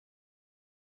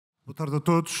Boa tarde a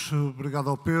todos. Obrigado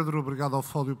ao Pedro, obrigado ao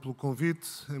Fólio pelo convite.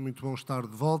 É muito bom estar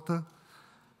de volta.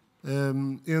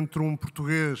 Entre um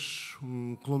português,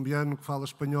 um colombiano que fala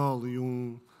espanhol e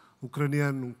um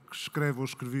ucraniano que escreve ou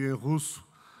escrevia em russo,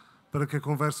 para que a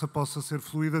conversa possa ser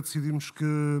fluida, decidimos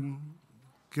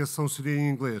que a sessão seria em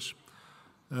inglês.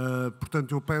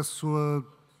 Portanto, eu peço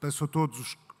a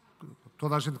todos,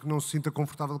 toda a gente que não se sinta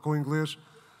confortável com o inglês,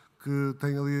 que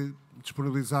tenha ali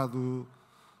disponibilizado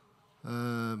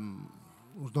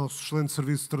o nosso excelente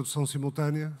serviço de tradução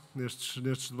simultânea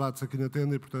nestes debates aqui na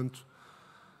tenda e, portanto,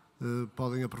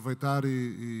 podem aproveitar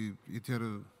e ter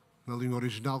na língua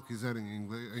original que quiserem,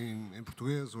 em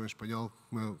português ou em espanhol,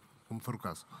 como for o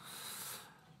caso.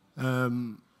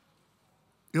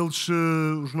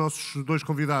 Os nossos dois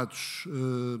convidados,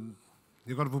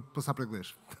 e agora vou passar para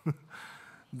inglês.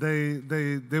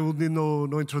 They will need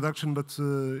no introduction, but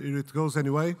here it goes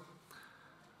anyway.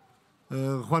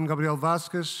 Juan Gabriel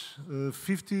Vásquez,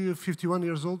 51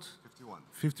 years old?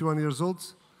 51 years old.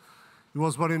 He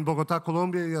was born in Bogotá,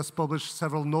 Colombia. He has published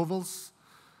several novels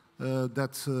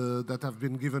that have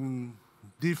been given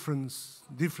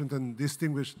different and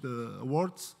distinguished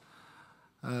awards.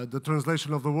 The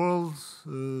Translation of the World,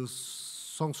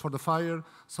 Songs for the Fire.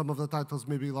 Some of the titles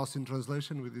may be lost in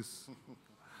translation with this.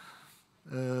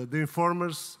 The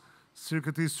Informers,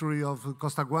 Circuit History of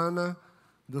Costaguana,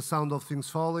 The Sound of Things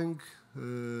Falling,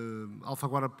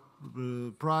 Alfaguara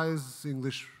Prize,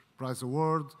 English Prize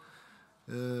Award,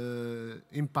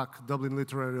 Impact Dublin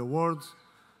Literary Award,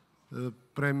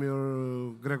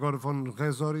 Premio Gregor von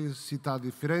Rezori, Città di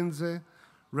Firenze,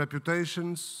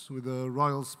 Reputations with the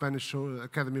Royal Spanish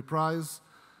Academy Prize,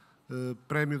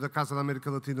 Prémio da Casa da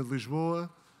América Latina de Lisboa,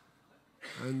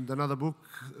 and another book,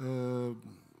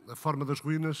 A Forma das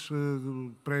Ruínas,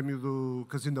 Prémio do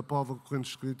Casino da Póvoa,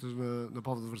 Correntes Escritas na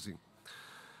Póvoa de Varzim.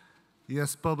 He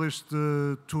has published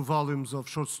 2 volumes of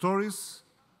short stories,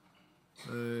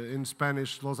 in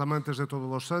Spanish, Los Amantes de Todos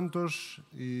los Santos,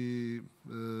 e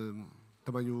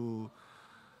também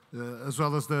as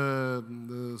well as the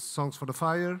Songs for the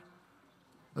Fire,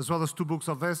 as well as 2 books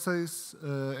of essays,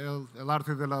 El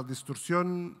Arte de la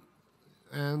Distorsión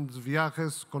and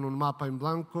Viajes con un Mapa en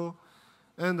Blanco,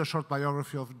 and a short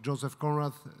biography of Joseph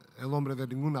Conrad, El Hombre de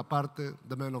Ninguna Parte,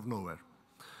 The Man of Nowhere.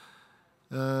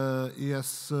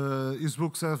 His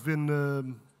books have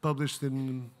been published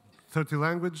in 30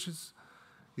 languages.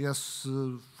 He has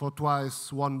for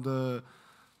twice won the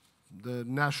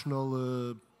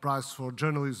National Prize for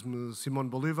Journalism, Simón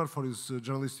Bolívar, for his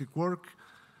journalistic work.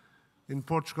 In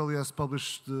Portugal, he has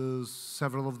published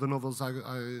several of the novels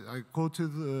I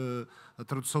quoted, A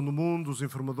Tradução do Mundo, Os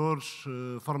Informadores,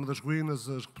 A Forma das Ruínas,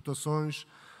 As Reputações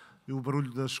e O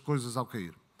Barulho das Coisas ao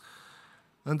Cair.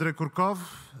 Andrey Kurkov,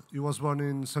 he was born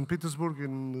in St. Petersburg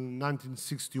in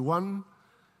 1961,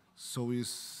 so he's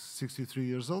 63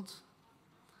 years old,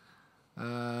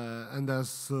 and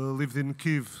has lived in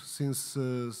Kyiv since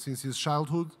his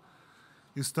childhood.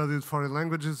 He studied foreign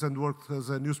languages and worked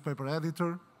as a newspaper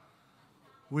editor.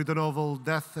 With the novel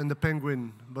Death and the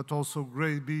Penguin, but also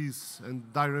Grey Bees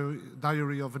and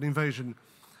Diary of an Invasion,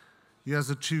 he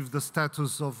has achieved the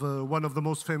status of one of the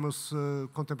most famous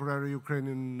contemporary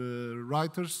Ukrainian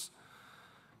writers.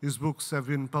 His books have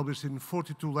been published in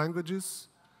 42 languages.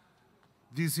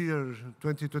 This year,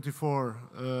 2024,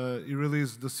 he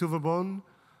released The Silver Bone,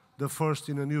 the first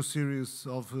in a new series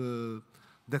of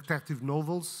detective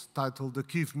novels titled The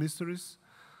Kyiv Mysteries.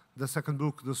 The second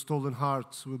book, The Stolen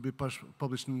Heart, will be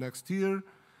published next year.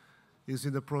 He's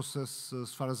in the process,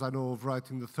 as far as I know, of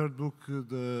writing the third book,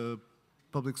 The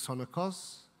Public Sona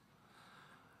Cause.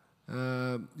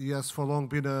 He has for long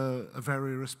been a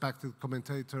very respected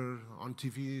commentator on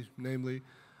TV, namely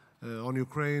on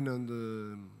Ukraine and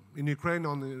in Ukraine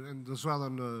and as well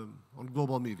on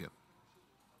global media.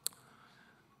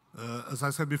 As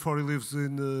I said before, he lives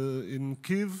in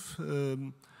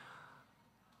Kyiv.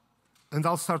 And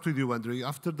I'll start with you, Andrey.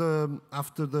 After the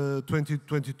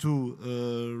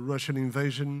 2022 Russian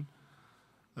invasion,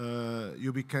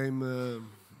 you became,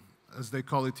 as they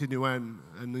call it in UN,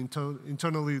 an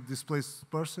internally displaced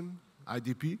person,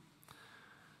 IDP.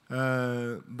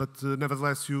 But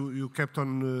nevertheless, you kept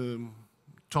on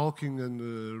talking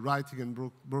and writing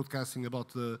and broadcasting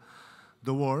about the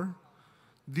war.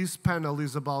 This panel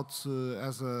is about,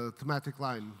 as a thematic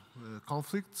line,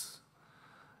 conflict.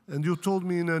 And you told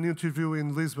me in an interview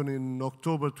in Lisbon in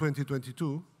October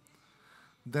 2022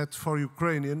 that for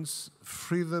Ukrainians,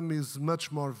 freedom is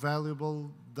much more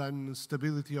valuable than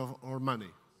stability or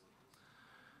money.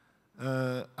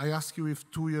 I ask you if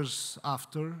 2 years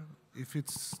after, if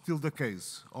it's still the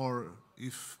case, or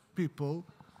if people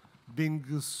being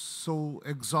so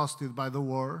exhausted by the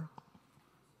war,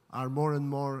 are more and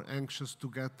more anxious to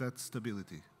get that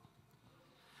stability?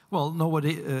 Well,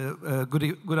 nobody,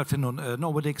 good afternoon.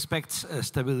 Nobody expects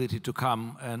stability to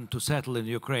come and to settle in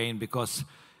Ukraine, because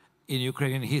in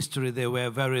Ukrainian history there were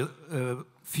very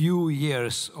few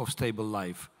years of stable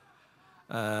life.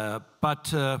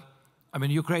 I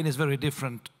mean, Ukraine is very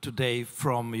different today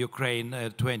from Ukraine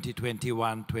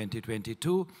 2021,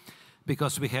 2022,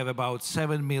 because we have about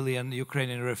 7 million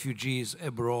Ukrainian refugees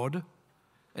abroad.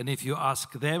 And if you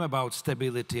ask them about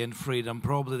stability and freedom,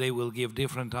 probably they will give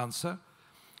different answer.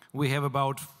 We have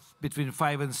about between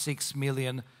 5 and 6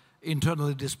 million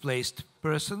internally displaced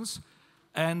persons,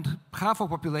 and half of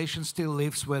the population still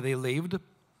lives where they lived.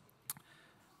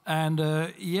 And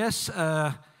yes,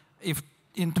 if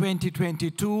in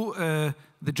 2022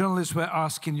 the journalists were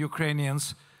asking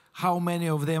Ukrainians how many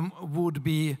of them would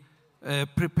be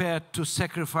prepared to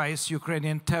sacrifice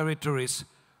Ukrainian territories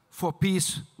for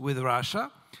peace with Russia.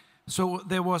 So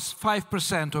there was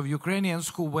 5% of Ukrainians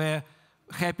who were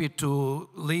happy to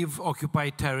leave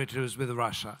occupied territories with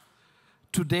Russia.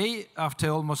 Today, after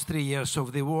almost 3 years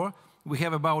of the war, we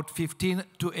have about 15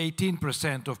 to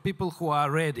 18% of people who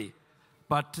are ready,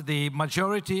 but the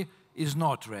majority is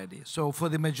not ready. So for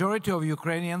the majority of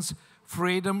Ukrainians,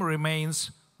 freedom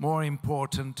remains more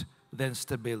important than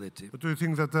stability. But do you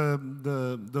think that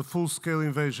the full-scale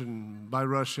invasion by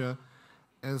Russia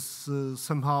has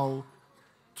somehow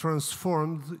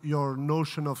transformed your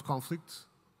notion of conflict?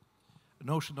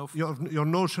 Notion of? Your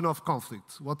notion of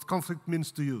conflict. What conflict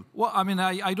means to you? Well, I mean,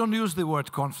 I don't use the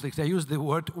word conflict, I use the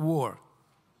word war.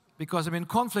 Because, I mean,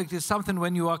 conflict is something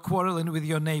when you are quarreling with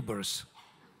your neighbors.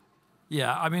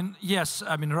 Yeah, I mean, yes,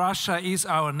 I mean, Russia is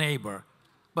our neighbor.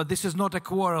 But this is not a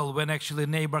quarrel when actually a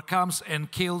neighbor comes and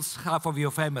kills half of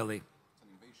your family. It's an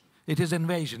invasion. It is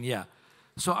invasion, yeah.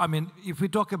 So, I mean, if we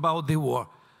talk about the war,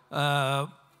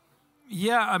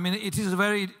 yeah, I mean, it is a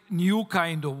very new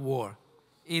kind of war.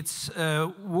 It's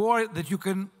a war that you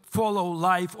can follow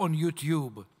live on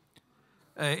YouTube.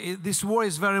 This war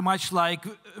is very much like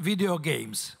video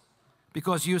games,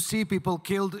 because you see people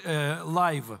killed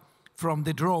live from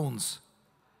the drones.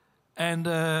 And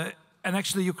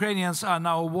actually Ukrainians are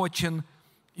now watching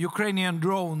Ukrainian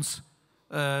drones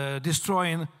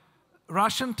destroying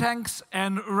Russian tanks,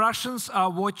 and Russians are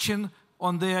watching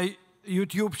on their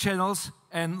YouTube channels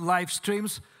and live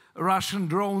streams Russian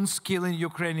drones killing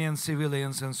Ukrainian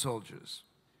civilians and soldiers.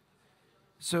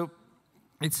 So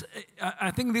it's,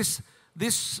 I think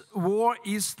this war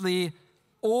is the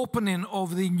opening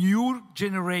of the new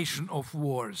generation of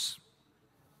wars.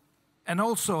 And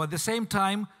also at the same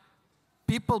time,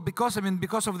 people,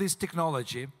 because of this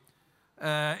technology,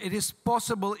 it is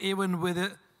possible even with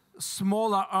a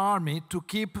smaller army to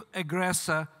keep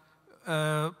aggressor,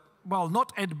 well,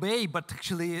 not at bay, but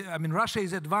actually, I mean, Russia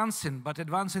is advancing, but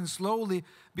advancing slowly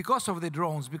because of the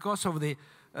drones, because of the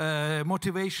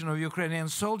motivation of Ukrainian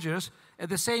soldiers. At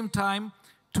the same time,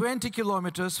 20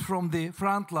 kilometers from the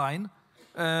front line,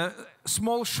 a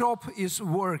small shop is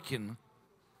working.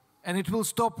 And it will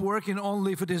stop working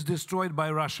only if it is destroyed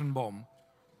by Russian bomb.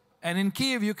 And in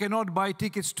Kiev, you cannot buy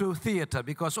tickets to theater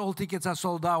because all tickets are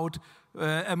sold out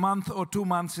a month or 2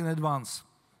 months in advance.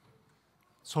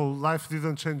 So life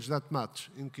didn't change that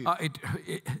much in Kiev?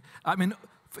 I mean,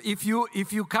 if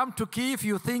you come to Kiev,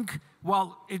 you think,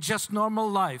 well, it's just normal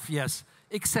life, yes.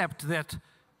 Except that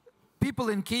people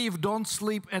in Kiev don't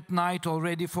sleep at night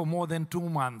already for more than 2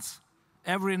 months.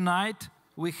 Every night,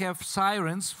 we have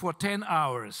sirens for 10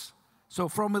 hours. So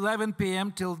from 11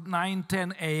 p.m. till 9,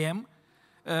 10 a.m.,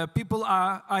 people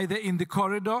are either in the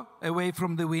corridor, away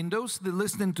from the windows, they're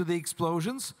listening to the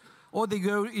explosions, or they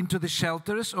go into the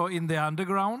shelters or in the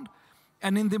underground.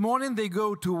 And in the morning, they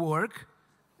go to work,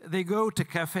 they go to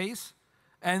cafes,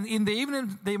 and in the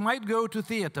evening, they might go to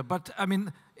theater. But, I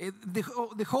mean,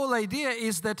 the whole idea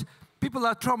is that people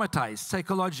are traumatized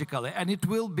psychologically, and it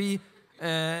will be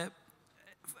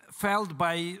felt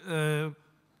by,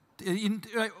 in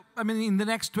the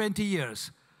next 20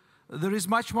 years. There is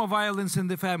much more violence in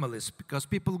the families because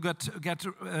people get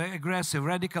aggressive,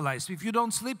 radicalized. If you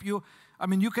don't sleep, you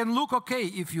can look okay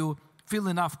if you feel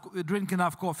enough, drink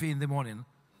enough coffee in the morning,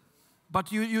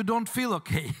 but you don't feel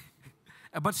okay.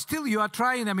 But still you are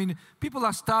trying. I mean, people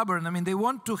are stubborn. I mean, they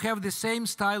want to have the same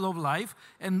style of life,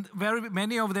 and very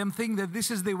many of them think that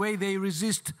this is the way they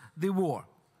resist the war.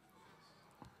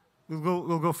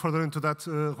 We'll go further into that.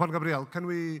 Juan Gabriel, can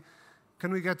we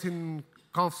get in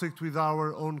conflict with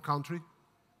our own country?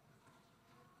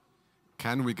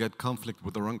 Can we get conflict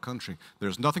with our own country?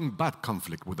 There's nothing but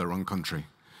conflict with our own country.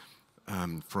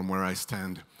 From where I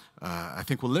stand, I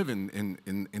think we live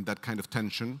in that kind of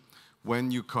tension.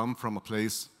 when you come from a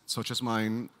place such as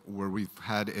mine, where we've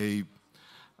had a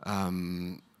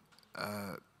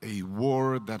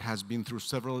war that has been through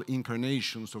several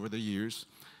incarnations over the years,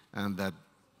 and that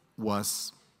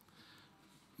was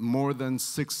more than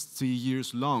 60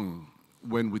 years long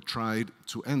when we tried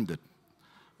to end it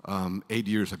 8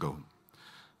 years ago.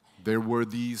 There were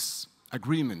these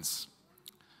agreements,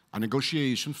 a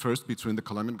negotiation first between the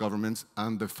Colombian government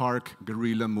and the FARC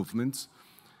guerrilla movement.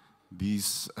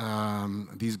 These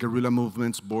guerrilla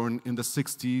movements born in the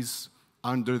 60s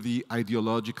under the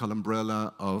ideological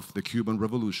umbrella of the Cuban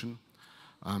Revolution.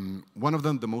 One of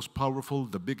them, the most powerful,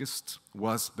 the biggest,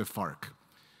 was the FARC.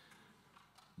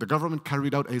 The government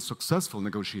carried out a successful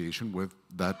negotiation with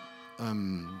that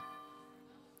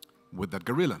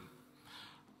guerrilla.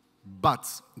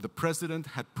 But the president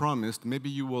had promised, maybe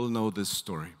you all know this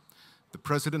story, the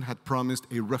president had promised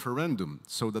a referendum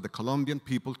so that the Colombian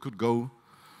people could go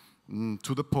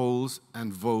to the polls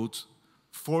and vote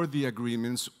for the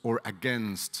agreements or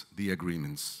against the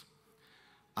agreements.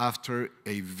 After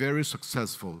a very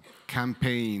successful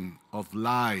campaign of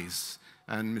lies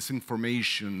and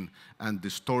misinformation and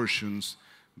distortions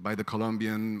by the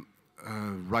Colombian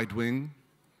right wing,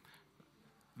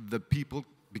 the people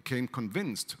became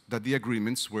convinced that the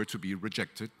agreements were to be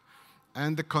rejected,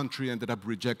 and the country ended up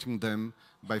rejecting them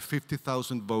by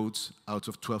 50,000 votes out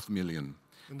of 12 million.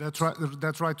 And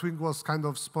that right wing was kind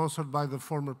of sponsored by the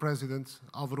former president,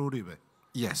 Álvaro Uribe.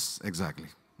 Yes, exactly.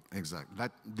 Exactly.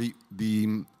 That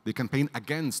the campaign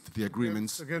against the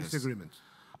agreements against the agreement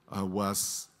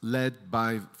was led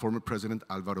by former President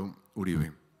Álvaro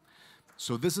Uribe.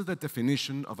 So this is the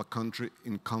definition of a country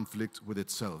in conflict with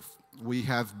itself. We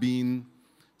have been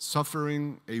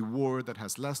suffering a war that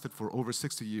has lasted for over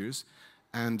 60 years,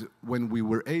 and when we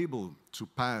were able to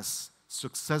pass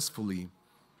successfully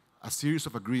a series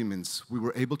of agreements, we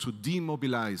were able to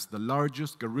demobilize the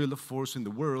largest guerrilla force in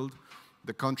the world.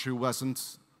 The country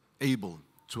wasn't able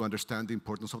to understand the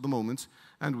importance of the moment,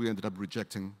 and we ended up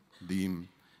rejecting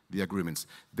the agreements.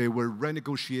 They were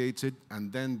renegotiated,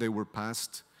 and then they were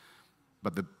passed,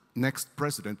 but the next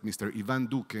president, Mr. Iván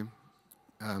Duque,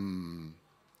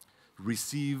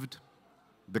 received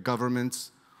the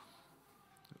government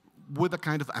with a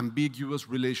kind of ambiguous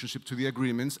relationship to the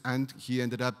agreements, and he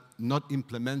ended up not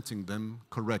implementing them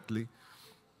correctly,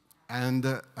 and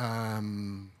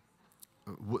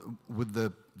with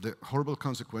the horrible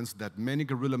consequence that many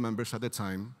guerrilla members at the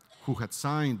time who had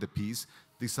signed the peace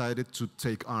decided to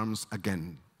take arms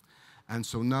again. And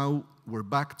so now we're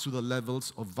back to the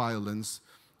levels of violence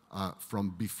from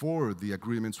before the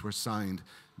agreements were signed.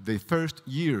 The first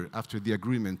year after the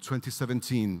agreement,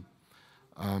 2017,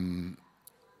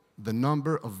 the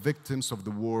number of victims of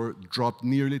the war dropped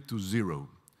nearly to zero.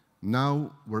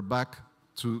 Now we're back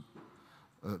to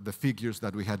the figures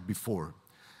that we had before.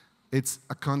 It's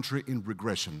a country in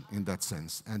regression in that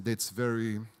sense, and it's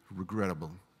very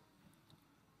regrettable.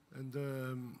 And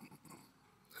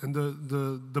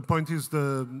the point is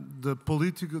the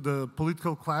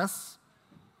political class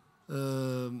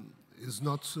is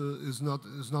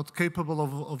not capable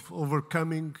of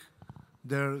overcoming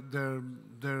their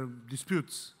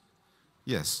disputes.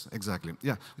 Yes, exactly.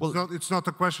 Yeah. Well, it's not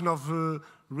a question of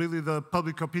really the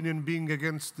public opinion being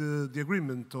against the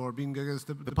agreement or being against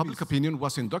the public peace. opinion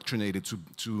was indoctrinated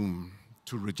to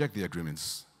reject the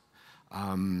agreements.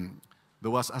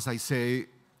 There was, as I say,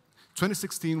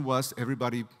 2016 was,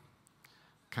 everybody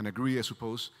can agree, I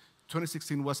suppose,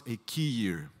 2016 was a key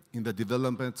year in the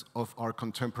development of our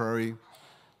contemporary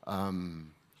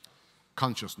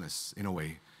consciousness, in a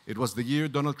way. It was the year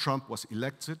Donald Trump was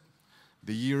elected,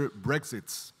 the year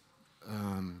Brexit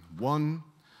won,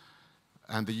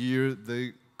 and the year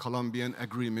the Colombian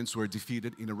agreements were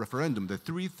defeated in a referendum. The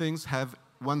three things have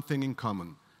one thing in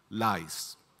common: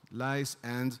 lies. Lies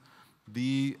and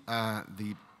the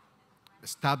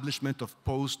establishment of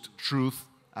post-truth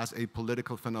as a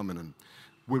political phenomenon.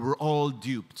 We were all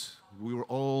duped. We were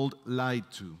all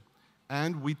lied to.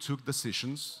 And we took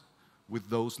decisions with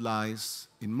those lies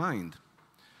in mind.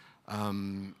 I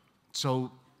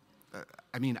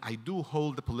mean, I do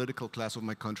hold the political class of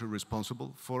my country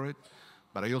responsible for it,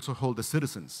 but I also hold the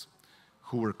citizens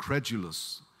who were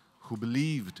credulous, who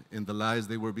believed in the lies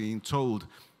they were being told,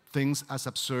 things as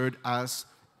absurd as,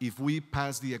 if we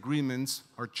pass the agreements,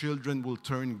 our children will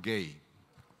turn gay.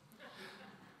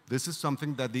 This is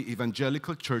something that the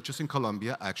evangelical churches in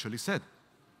Colombia actually said.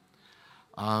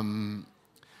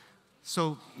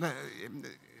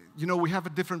 You know, we have a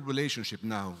different relationship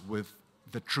now with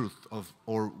the truth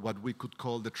or what we could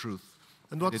call the truth.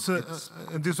 And what's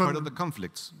and this part of the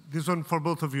conflicts. This one for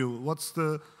both of you. What's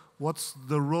the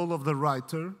role of the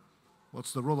writer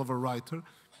what's the role of a writer,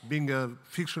 being a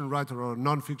fiction writer or a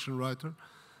non-fiction writer,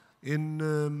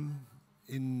 in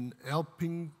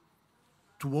helping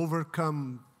to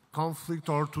overcome conflict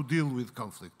or to deal with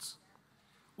conflicts?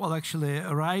 Well, actually,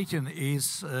 writing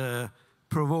is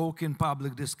provoking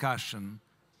public discussion,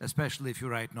 especially if you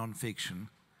write non-fiction.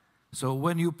 So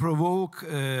when you provoke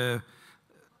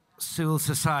civil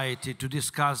society to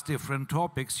discuss different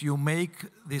topics, you make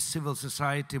this civil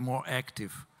society more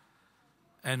active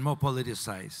and more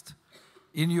politicized.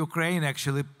 In Ukraine,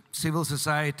 actually, civil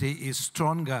society is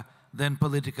stronger than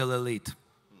political elite.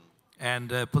 And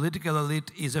political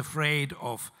elite is afraid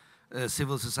of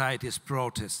civil society's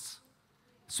protests.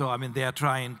 So, I mean, they are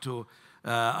trying to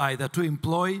either to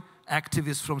employ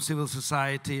activists from civil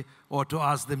society or to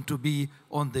ask them to be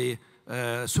on the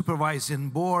supervising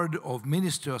board of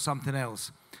ministry or something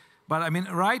else. But, I mean,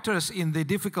 writers in the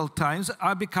difficult times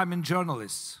are becoming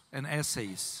journalists and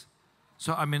essayists.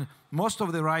 So, I mean, most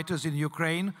of the writers in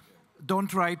Ukraine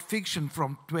don't write fiction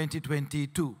from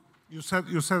 2022. You said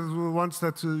once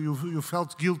that you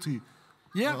felt guilty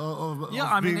of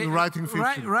writing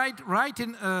fiction.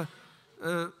 Writing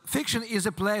fiction is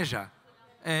a pleasure.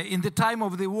 In the time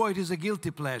of the war, it is a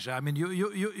guilty pleasure. I mean,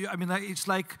 I mean, it's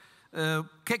like,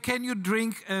 can you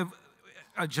drink?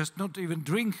 Just not even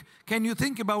drink. Can you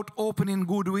think about opening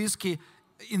good whiskey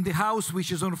in the house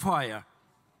which is on fire?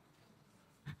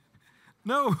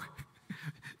 No,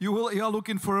 you are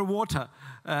looking for a water,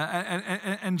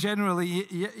 and generally,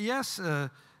 yes.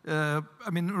 I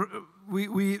mean,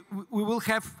 we will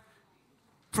have,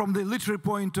 from the literary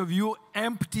point of view,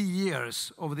 empty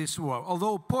years of this war.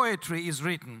 Although poetry is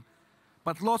written,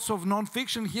 but lots of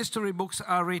non-fiction history books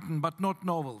are written, but not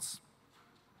novels.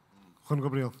 Juan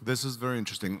Gabriel. This is very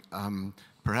interesting.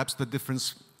 Perhaps the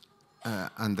difference,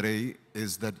 Andrey,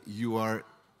 is that you are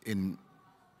in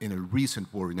a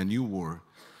recent war, in a new war.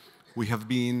 We have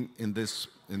been in this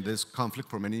conflict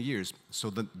for many years, so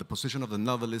the position of the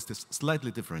novelist is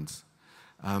slightly different.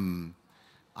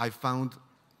 I found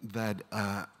that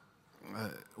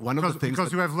one of the things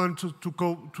because you have learned to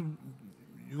cope.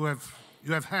 You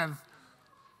have had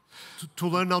to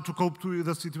learn how to cope with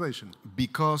the situation.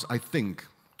 Because I think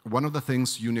one of the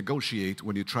things you negotiate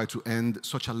when you try to end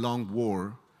such a long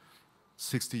war,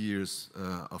 60 years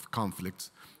of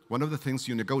conflict. One of the things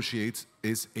you negotiate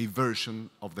is a version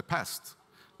of the past.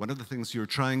 One of the things you're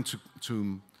trying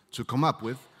to come up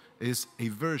with is a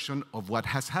version of what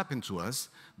has happened to us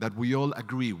that we all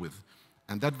agree with.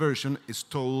 And that version is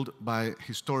told by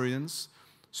historians,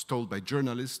 it's told by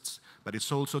journalists, but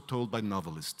it's also told by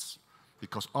novelists.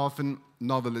 Because often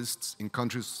novelists in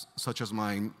countries such as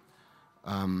mine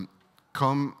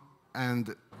come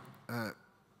and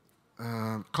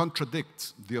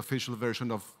contradict the official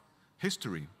version of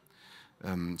history.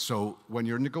 So when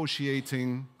you're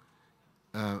negotiating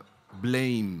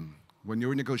blame, when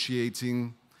you're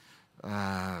negotiating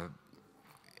a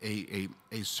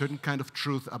certain kind of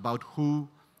truth about who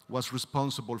was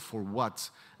responsible for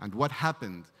what and what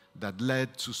happened that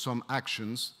led to some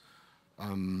actions,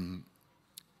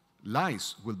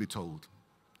 lies will be told.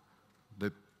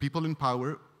 The people in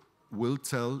power will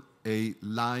tell a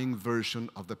lying version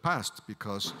of the past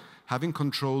because having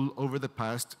control over the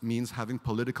past means having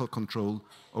political control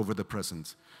over the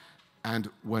present. And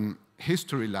when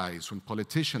history lies, when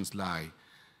politicians lie,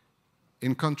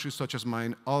 in countries such as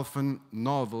mine, often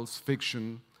novels,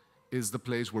 fiction, is the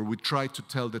place where we try to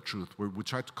tell the truth, where we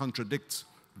try to contradict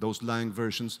those lying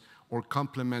versions or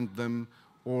complement them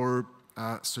or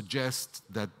suggest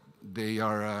that they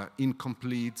are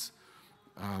incomplete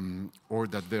or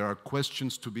that there are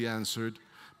questions to be answered.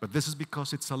 But this is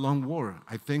because it's a long war.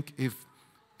 I think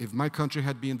if my country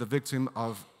had been the victim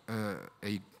of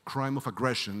a crime of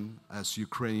aggression as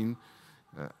Ukraine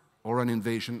or an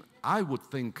invasion, I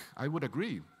would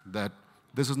agree that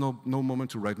this is no moment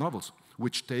to write novels,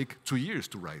 which take 2 years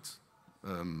to write,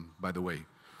 by the way.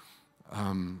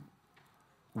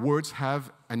 Words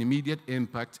have an immediate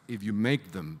impact if you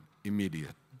make them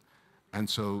immediate. And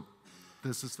so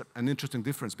this is an interesting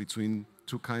difference between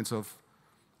two kinds of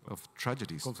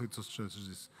tragedies. Conflicts of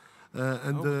tragedies.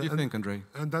 What do you think, Andrey?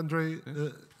 And Andrey...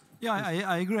 Yeah,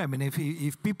 I agree. I mean,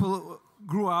 if people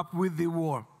grew up with the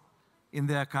war in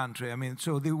their country, I mean,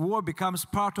 so the war becomes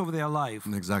part of their life.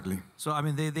 Exactly. So, I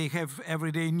mean, they have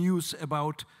everyday news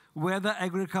about weather,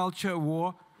 agriculture,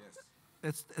 war,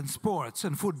 yes, and sports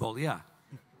and football, yeah.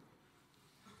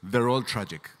 They're all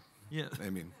tragic. Yes. I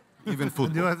mean, even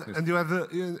football. And you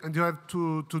had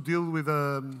to deal with,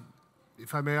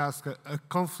 if I may ask, a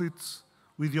conflict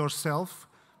with yourself,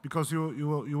 because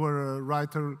you were a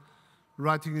writer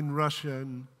writing in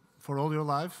Russian for all your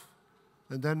life,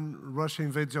 and then Russia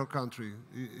invades your country.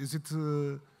 Is it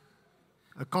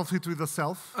a conflict with the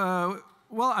self?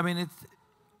 Well, I mean,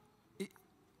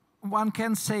 one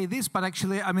can say this, but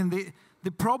actually, I mean,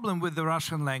 the problem with the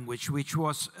Russian language, which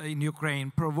was in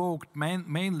Ukraine provoked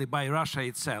mainly by Russia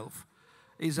itself,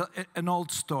 is an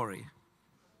old story.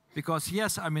 Because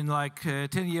yes, I mean, like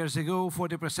 10 years ago,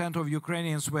 40% of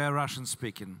Ukrainians were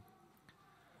Russian-speaking.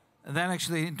 And then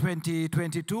actually in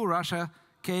 2022, Russia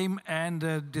came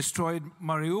and destroyed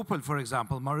Mariupol, for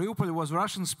example. Mariupol was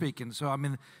Russian-speaking, so I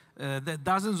mean, the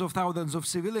dozens of thousands of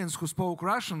civilians who spoke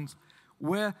Russian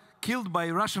were killed by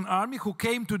Russian army who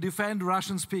came to defend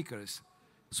Russian speakers.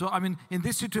 So I mean, in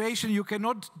this situation, you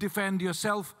cannot defend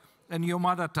yourself and your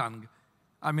mother tongue.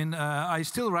 I mean, I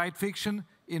still write fiction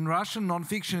in Russian,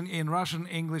 non-fiction in Russian,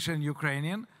 English, and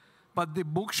Ukrainian. But the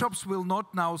bookshops will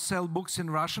not now sell books in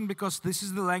Russian because this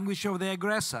is the language of the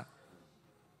aggressor.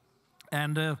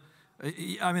 And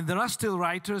I mean, there are still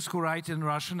writers who write in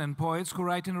Russian and poets who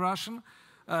write in Russian.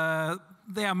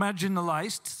 They are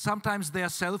marginalized. Sometimes they are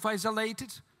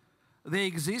self-isolated. They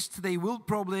exist. They will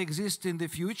probably exist in the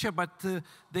future, but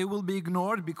they will be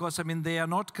ignored because, I mean, they are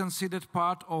not considered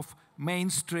part of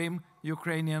mainstream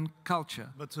Ukrainian culture.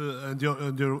 But and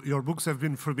your books have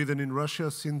been forbidden in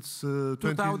Russia since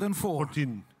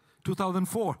 2014.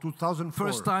 2004. 2004.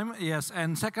 First time, yes,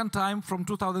 and second time from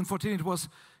 2014 it was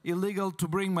illegal to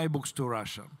bring my books to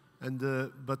Russia. And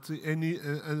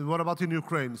and what about in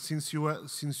Ukraine? Since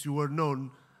you were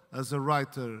known as a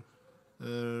writer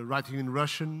writing in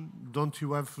Russian, don't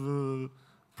you have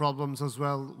problems as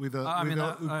well with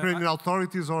Ukrainian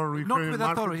authorities or Ukrainian not with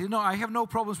market? authorities. No, I have no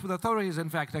problems with authorities, in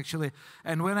fact, actually.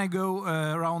 And when I go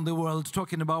around the world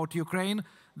talking about Ukraine,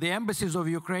 the embassies of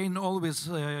Ukraine always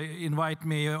invite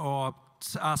me or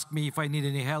ask me if I need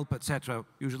any help, etc.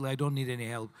 Usually I don't need any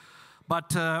help. But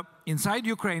inside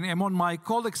Ukraine, among my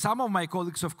colleagues, some of my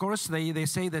colleagues, of course, they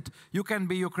say that you can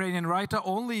be Ukrainian writer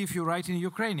only if you write in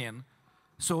Ukrainian.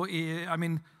 So, I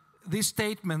mean, this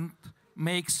statement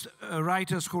makes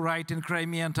writers who write in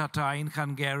Crimean Tatar, in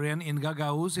Hungarian, in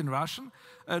Gagauz, in Russian,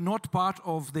 not part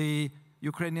of the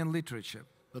Ukrainian literature.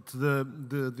 But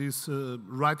this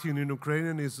writing in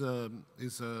Ukrainian is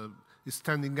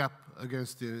standing up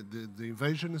against the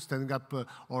invasion, standing up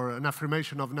or an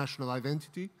affirmation of national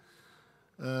identity.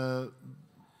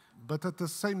 But at the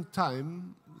same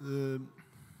time,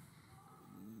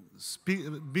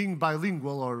 being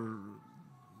bilingual or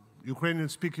Ukrainian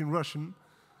speaking Russian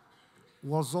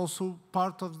was also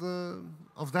part of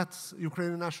that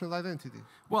Ukrainian national identity.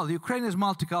 Well, Ukraine is a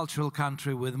multicultural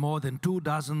country with more than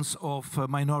 24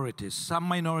 minorities. Some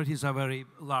minorities are very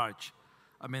large.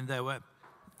 I mean, there were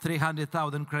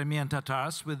 300,000 Crimean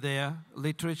Tatars with their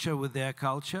literature, with their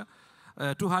culture,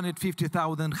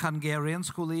 250,000 Hungarians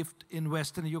who lived in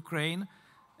Western Ukraine,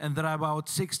 and there are about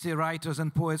 60 writers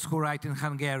and poets who write in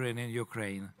Hungarian in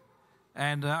Ukraine.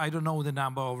 And I don't know the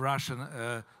number of Russian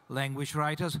language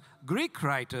writers. Greek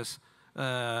writers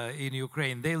in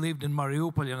Ukraine, they lived in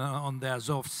Mariupol on the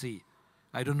Azov Sea.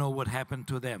 I don't know what happened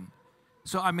to them.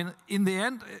 So, I mean, in the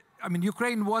end, I mean,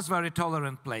 Ukraine was a very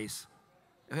tolerant place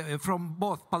from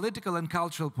both political and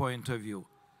cultural point of view.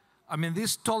 I mean,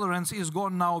 this tolerance is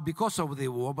gone now because of the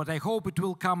war, but I hope it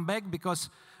will come back because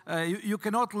you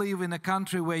cannot live in a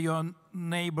country where your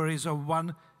neighbor is of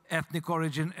one ethnic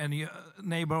origin and your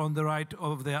neighbor on the right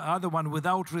of the other one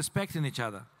without respecting each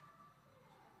other.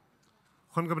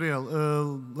 Juan Gabriel,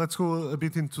 let's go a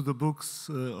bit into the books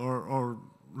or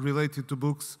related to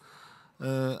books.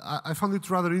 I found it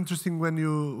rather interesting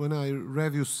when I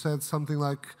read you said something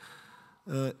like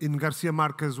in Garcia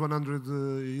Marquez' 100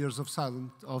 Years of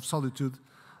Solitude,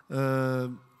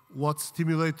 what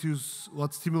stimulates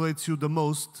you the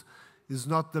most is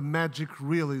not the magic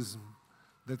realism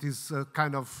that is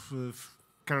kind of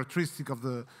characteristic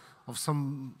of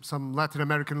some Latin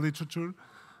American literature,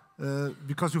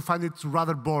 because you find it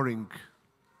rather boring.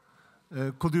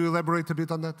 Could you elaborate a bit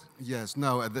on that? Yes,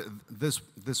 no,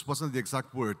 this wasn't the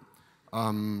exact word,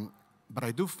 but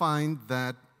I do find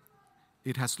that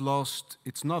it has lost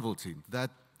its novelty.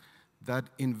 That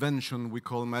invention we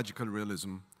call magical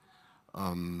realism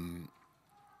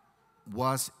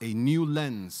was a new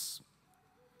lens,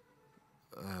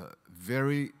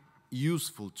 very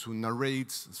useful to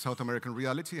narrate South American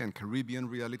reality and Caribbean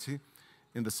reality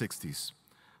in the 60s.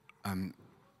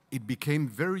 It became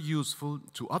very useful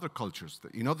to other cultures.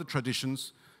 In other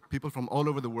traditions, people from all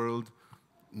over the world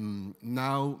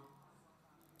now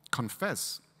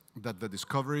confess that the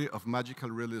discovery of magical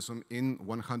realism in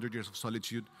 100 Years of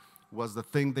Solitude was the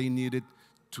thing they needed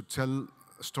to tell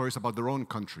stories about their own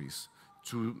countries,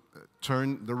 to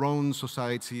turn their own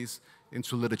societies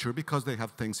into literature because they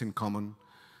have things in common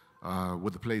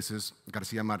with the places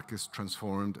Garcia Marquez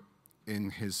transformed in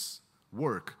his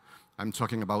work. I'm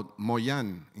talking about Mo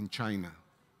Yan in China,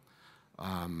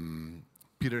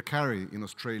 Peter Carey in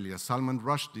Australia, Salman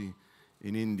Rushdie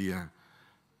in India,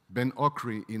 Ben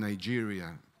Okri in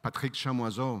Nigeria, Patrick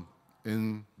Chamoiseau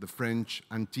in the French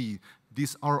Antilles.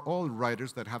 These are all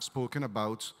writers that have spoken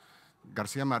about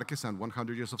Garcia Marquez and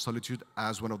 100 Years of Solitude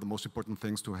as one of the most important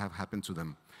things to have happened to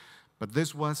them. But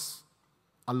this was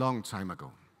a long time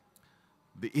ago.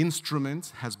 The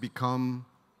instrument has become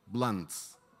blunt,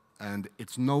 and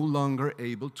it's no longer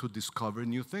able to discover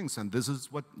new things. And this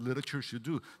is what literature should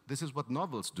do. This is what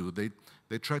novels do.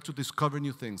 They try to discover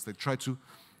new things. They try to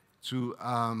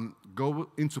go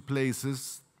into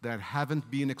places that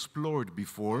haven't been explored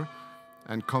before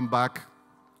and come back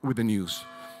with the news.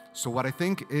 So what I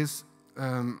think is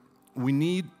we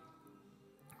need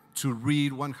to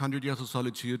read 100 Years of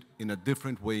Solitude in a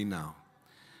different way now.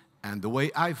 And the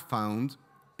way I've found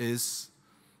is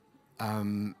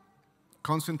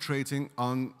concentrating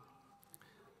on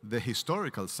the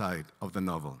historical side of the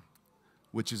novel,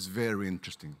 which is very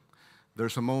interesting.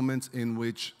 There's a moment in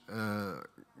which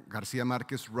Garcia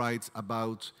Marquez writes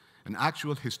about an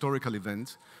actual historical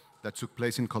event that took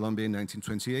place in Colombia in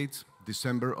 1928,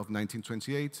 December of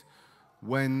 1928,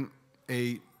 when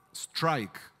a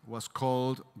strike was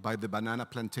called by the banana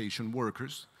plantation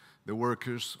workers, the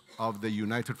workers of the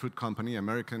United Fruit Company,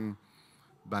 American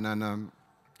banana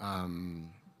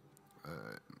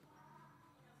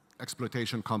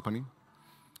exploitation company.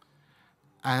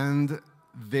 And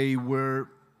they were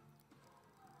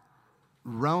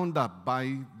rounded up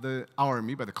by the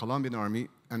army, by the Colombian army,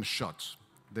 and shot.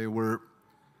 They were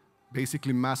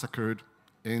basically massacred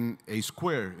in a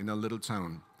square in a little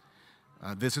town.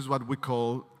 This is what we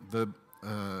call the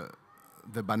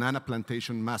Banana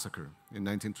Plantation Massacre in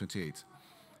 1928.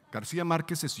 Garcia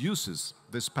Marquez uses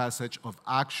this passage of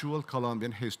actual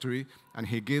Colombian history, and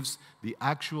he gives the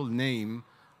actual name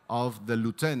of the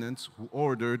lieutenant who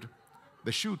ordered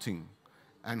the shooting.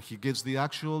 And he gives the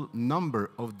actual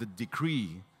number of the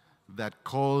decree that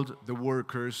called the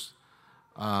workers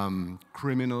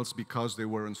criminals because they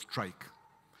were on strike.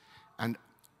 And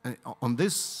on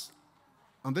this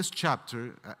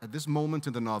chapter, at this moment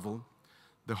in the novel,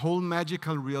 the whole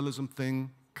magical realism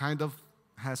thing kind of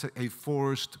has a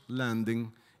forced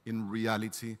landing in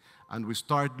reality, and we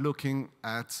start looking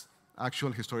at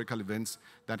actual historical events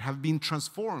that have been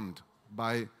transformed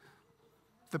by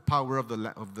the power of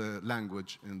the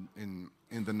language in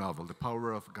the novel, the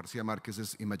power of Garcia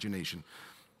Marquez's imagination.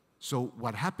 So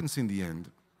what happens in the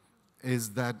end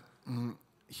is that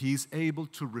he's able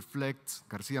to reflect,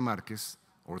 Garcia Marquez,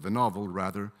 or the novel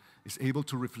rather, is able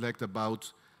to reflect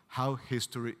about how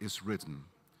history is written.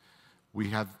 We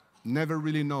have never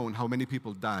really known how many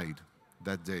people died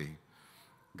that day.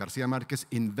 Garcia Marquez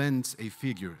invents a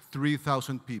figure,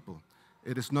 3,000 people.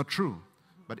 It is not true,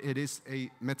 but it is a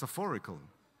metaphorical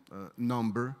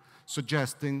number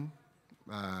suggesting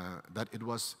that it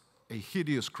was a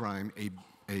hideous crime,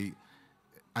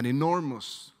 an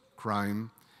enormous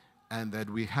crime, and that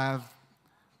we have,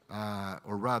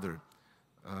 or rather,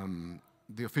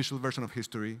 the official version of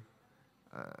history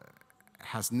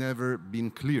has never been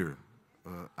clear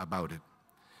about it,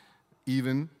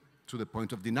 even to the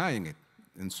point of denying it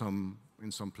in some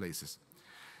places.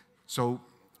 So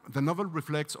the novel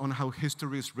reflects on how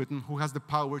history is written, who has the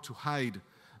power to hide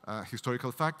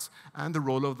historical facts, and the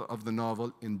role of the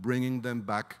novel in bringing them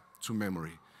back to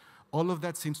memory. All of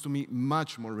that seems to me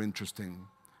much more interesting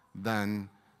than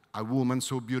a woman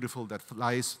so beautiful that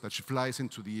she flies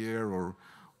into the air or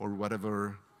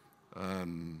whatever.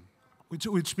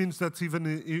 Which means that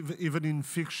even in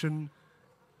fiction,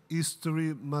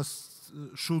 history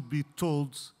should be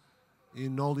told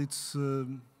in all its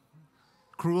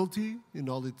cruelty, in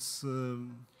all its...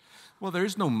 Well, there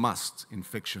is no must in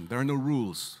fiction. There are no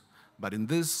rules. But in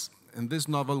this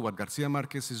novel, what Garcia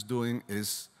Marquez is doing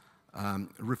is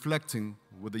reflecting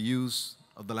with the use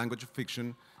of the language of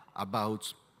fiction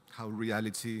about how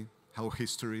reality, how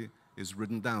history is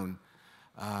written down.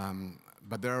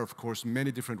 But there are, of course,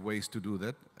 many different ways to do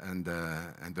that, and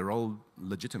they're all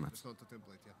legitimate. It's not a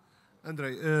template, yeah.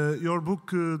 Andrey, your book,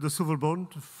 The Silver Bone,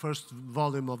 the first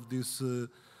volume of this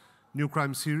new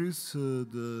crime series,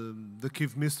 the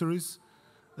Kiev Mysteries,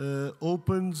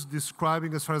 opens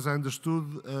describing, as far as I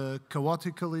understood,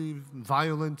 chaotically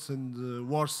violent and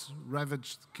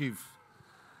war-ravaged Kiev.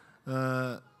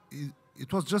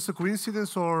 It was just a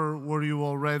coincidence, or were you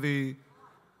already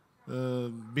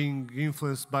being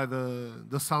influenced by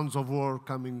the sounds of war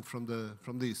coming from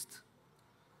the east?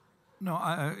 No,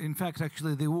 in fact,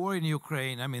 actually, the war in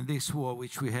Ukraine, I mean, this war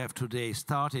which we have today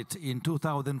started in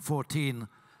 2014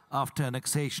 after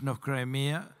annexation of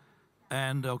Crimea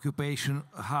and occupation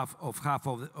half of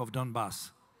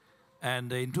Donbass.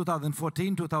 And in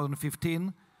 2014,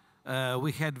 2015,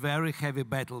 we had very heavy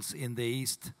battles in the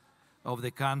east of the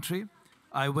country.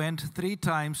 I went 3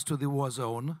 times to the war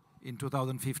zone in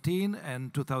 2015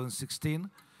 and 2016.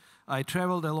 I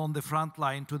traveled along the front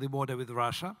line to the border with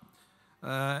Russia.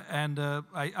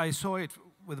 I saw it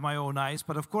with my own eyes.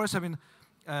 But of course, I mean,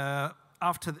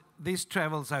 after these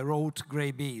travels, I wrote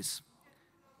Grey Bees,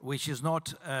 which is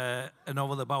not a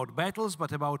novel about battles,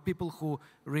 but about people who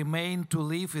remain to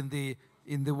live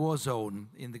in the war zone,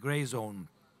 in the gray zone.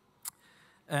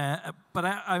 But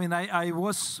I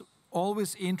was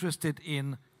always interested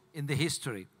in the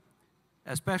history,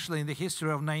 especially in the history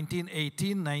of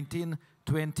 1918,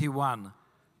 1921.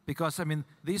 Because, I mean,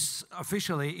 this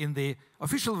officially, in the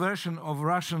official version of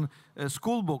Russian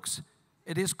school books,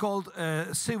 it is called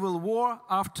Civil War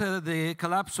after the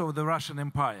collapse of the Russian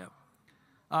Empire,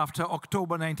 after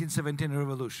October 1917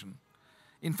 revolution.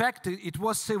 In fact, it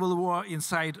was civil war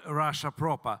inside Russia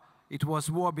proper. It was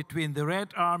war between the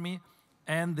Red Army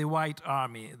and the White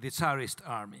Army, the Tsarist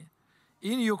army.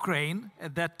 In Ukraine,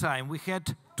 at that time, we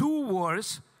had 2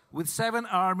 wars with 7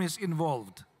 armies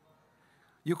involved.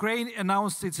 Ukraine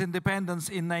announced its independence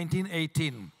in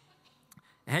 1918.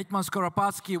 Hetman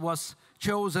Skoropadsky was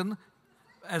chosen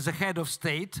as a head of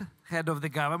state, head of the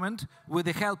government, with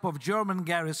the help of German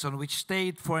garrison, which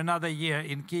stayed for another year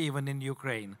in Kiev and in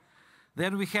Ukraine.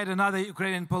 Then we had another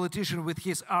Ukrainian politician with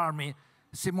his army,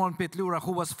 Simon Petlura,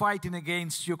 who was fighting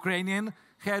against Ukrainian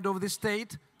head of the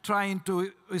state, trying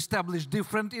to establish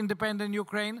different independent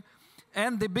Ukraine.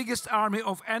 And the biggest army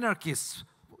of anarchists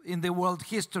in the world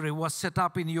history was set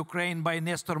up in Ukraine by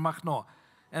Nestor Makhno.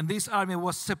 And this army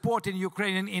was supporting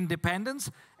Ukrainian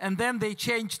independence, and then they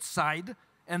changed side,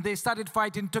 and they started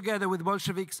fighting together with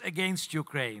Bolsheviks against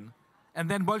Ukraine. And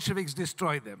then Bolsheviks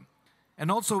destroyed them.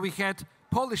 And also we had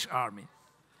Polish army.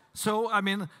 So, I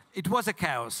mean, it was a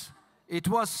chaos. It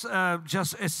was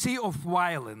just a sea of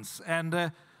violence.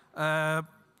 And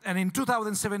in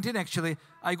 2017, actually,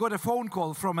 I got a phone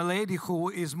call from a lady who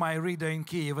is my reader in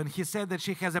Kiev, and he said that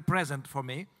she has a present for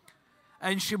me.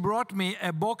 And she brought me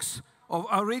a box of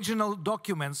original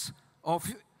documents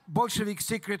of Bolshevik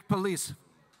secret police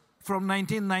from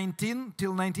 1919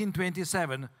 till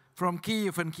 1927, from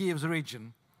Kiev and Kiev's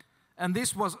region. And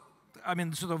this was, I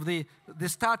mean, sort of the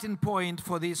starting point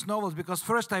for these novels, because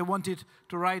first I wanted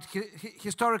to write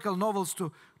historical novels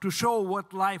to show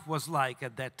what life was like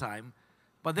at that time.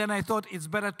 But then I thought it's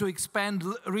better to expand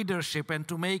readership and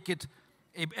to make it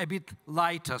a bit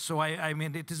lighter. So I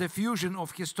mean, it is a fusion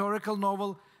of historical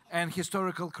novel and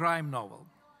historical crime novel.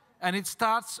 And it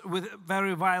starts with a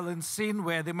very violent scene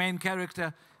where the main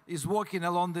character is walking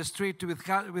along the street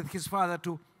with his father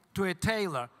to a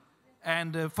tailor.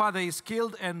 And the father is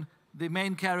killed, and the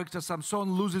main character,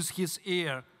 Samson, loses his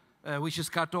ear, which is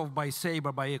cut off by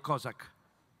saber by a Cossack.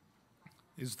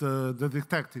 Is the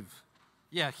detective.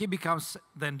 Yeah, he becomes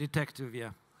then detective,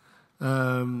 yeah.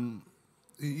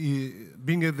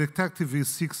 Being a detective, he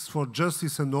seeks for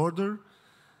justice and order.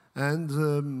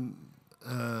 And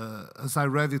as I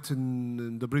read it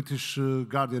in the British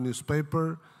Guardian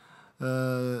newspaper,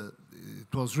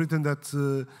 it was written that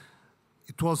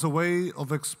it was a way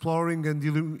of exploring and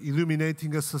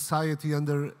illuminating a society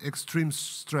under extreme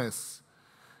stress.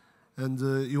 And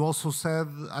you also said,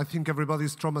 I think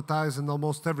everybody's traumatized and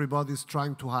almost everybody's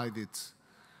trying to hide it.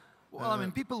 Well, I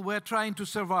mean, people were trying to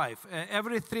survive.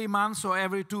 Every 3 months or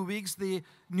every 2 weeks, the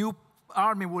new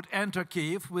army would enter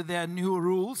Kiev with their new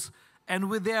rules and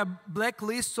with their black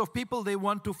lists of people they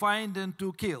want to find and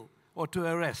to kill or to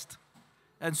arrest.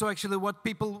 And so actually what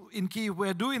people in Kiev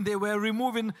were doing, they were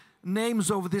removing names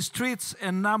of the streets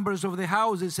and numbers of the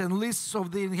houses and lists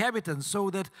of the inhabitants so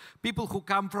that people who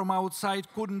come from outside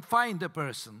couldn't find a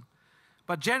person.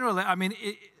 But generally, I mean,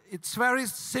 it's very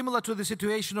similar to the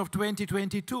situation of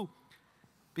 2022,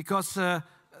 because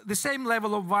the same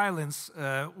level of violence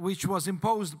which was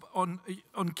imposed on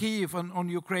Kiev and on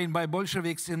Ukraine by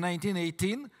Bolsheviks in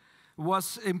 1918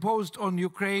 was imposed on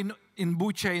Ukraine in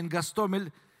Bucha, in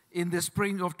Gostomel, in the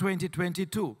spring of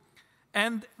 2022.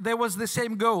 And there was the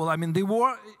same goal. I mean, the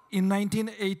war in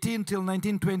 1918 till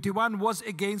 1921 was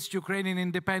against Ukrainian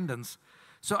independence.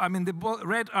 So, I mean, the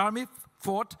Red Army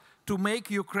fought to make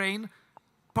Ukraine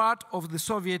part of the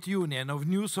Soviet Union, of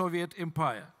new Soviet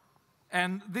empire.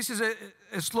 And this is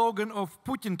a slogan of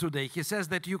Putin today. He says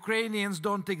that Ukrainians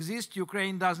don't exist,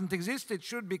 Ukraine doesn't exist, it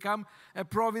should become a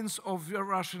province of the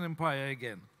Russian Empire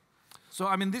again. So,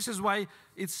 I mean, this is why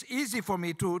it's easy for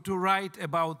me to write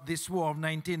about this war of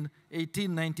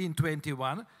 1918,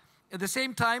 1921. At the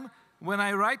same time, when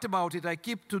I write about it, I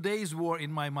keep today's war in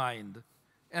my mind.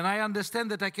 And I understand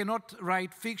that I cannot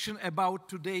write fiction about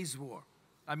today's war.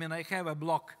 I mean, I have a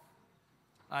block.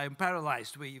 I'm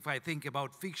paralyzed if I think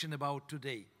about fiction about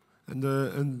today.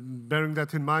 And bearing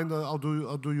that in mind, how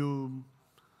do you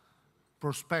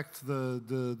prospect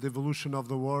the evolution of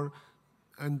the war,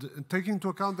 and taking into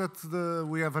account that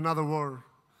we have another war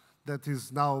that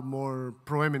is now more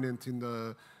proeminent in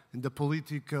the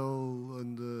political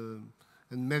and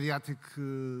mediatic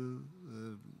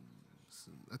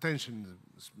attention,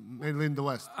 mainly in the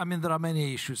West? I mean, there are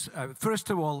many issues. First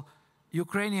of all,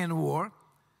 Ukrainian war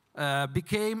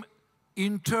became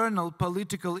internal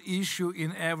political issue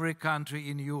in every country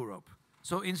in Europe.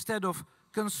 So instead of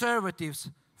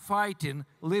conservatives fighting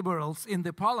liberals in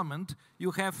the parliament,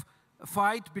 you have a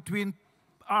fight between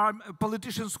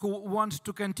politicians who want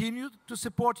to continue to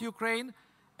support Ukraine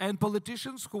and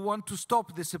politicians who want to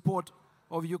stop the support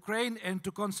of Ukraine and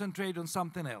to concentrate on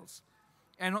something else.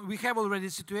 And we have already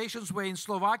situations where in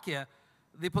Slovakia,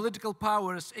 the political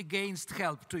powers against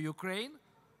help to Ukraine,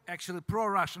 actually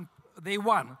pro-Russian, they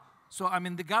won. So, I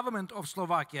mean, the government of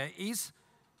Slovakia is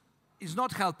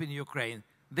not helping Ukraine.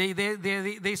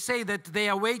 They say that they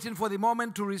are waiting for the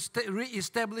moment to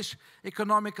re-establish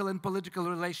economical and political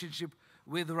relationship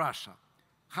with Russia.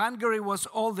 Hungary was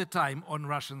all the time on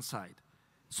Russian side.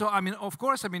 So, I mean, of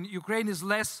course, I mean, Ukraine is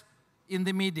less in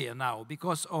the media now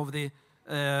because of the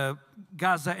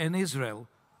Gaza and Israel.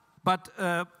 But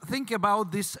think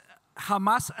about this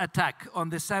Hamas attack on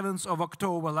the 7th of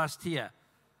October last year.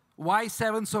 Why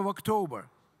 7th of October?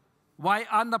 Why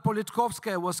Anna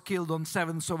Politkovskaya was killed on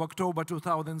 7th of October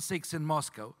 2006 in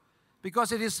Moscow?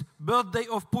 Because it is birthday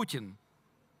of Putin.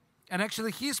 And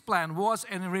actually his plan was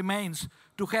and remains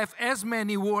to have as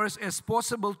many wars as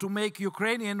possible to make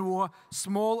Ukrainian war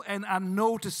small and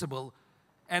unnoticeable,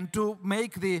 and to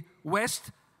make the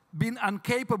West being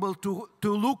incapable to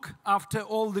look after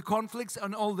all the conflicts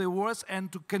and all the wars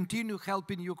and to continue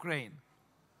helping Ukraine.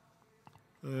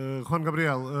 Juan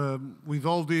Gabriel, with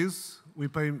all this, we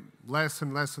pay less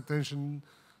and less attention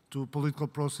to political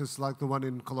process like the one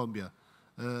in Colombia.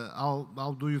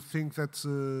 How do you think that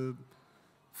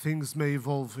things may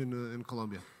evolve in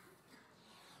Colombia?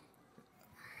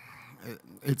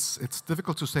 It's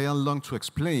difficult to say and long to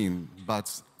explain,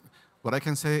 but what I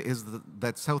can say is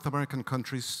that South American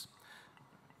countries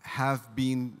have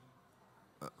been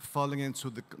falling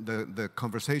into the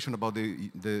conversation about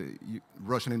the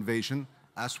Russian invasion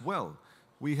as well.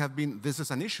 We have been, this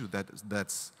is an issue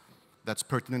that's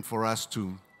pertinent for us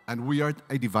too, and we are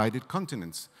a divided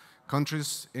continent.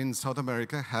 Countries in South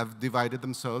America have divided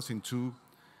themselves into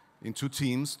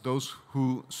teams, those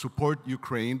who support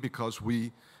Ukraine because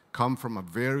we come from a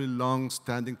very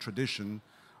long-standing tradition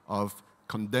of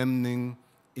condemning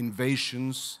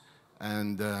invasions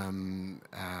and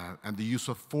the use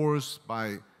of force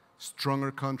by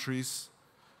stronger countries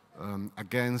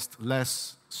against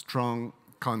less strong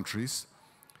countries.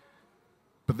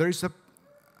 But there is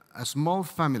a small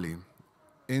family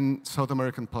in South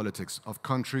American politics of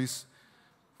countries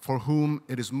for whom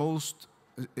it is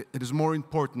more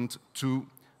important to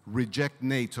reject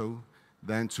NATO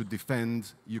than to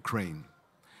defend Ukraine.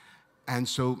 And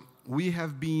so we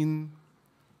have been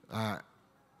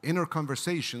in our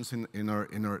conversations, in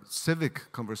our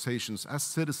civic conversations, as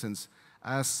citizens,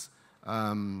 as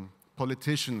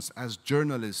politicians, as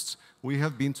journalists, we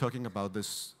have been talking about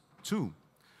this too.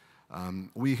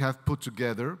 We have put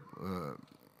together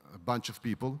a bunch of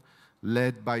people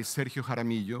led by Sergio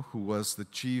Jaramillo, who was the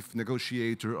chief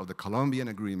negotiator of the Colombian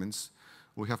agreements.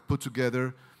 We have put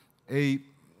together a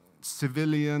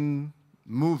civilian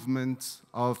movement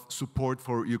of support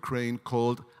for Ukraine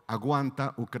called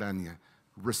Aguanta Ucrania,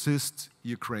 Resist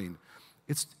Ukraine.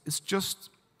 It's just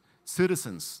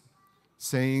citizens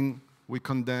saying we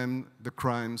condemn the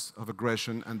crimes of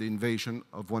aggression and the invasion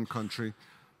of one country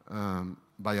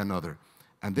by another.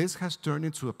 And this has turned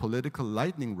into a political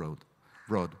lightning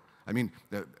rod. I mean,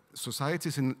 the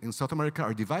societies in South America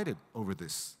are divided over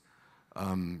this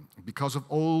because of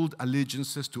old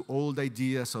allegiances to old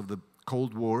ideas of the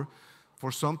Cold War.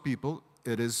 For some people,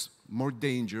 it is more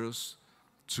dangerous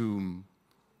to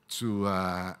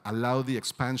allow the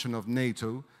expansion of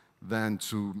NATO than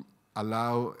to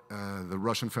allow the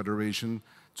Russian Federation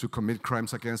to commit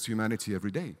crimes against humanity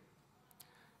every day.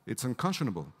 It's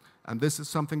unconscionable. And this is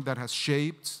something that has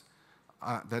shaped,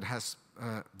 that has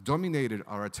dominated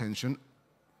our attention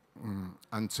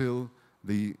until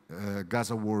the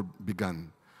Gaza war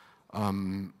began.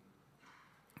 And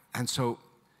so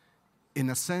in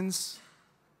a sense,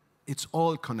 it's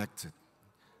all connected.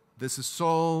 This is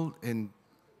all in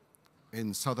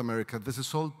South America, this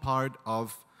is all part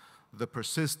of the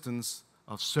persistence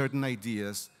of certain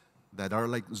ideas that are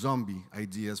like zombie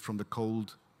ideas from the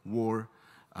Cold War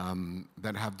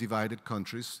that have divided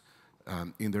countries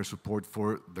in their support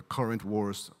for the current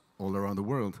wars all around the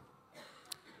world.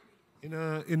 In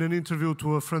an interview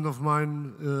to a friend of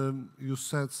mine, you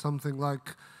said something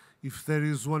like, if there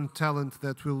is one talent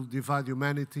that will divide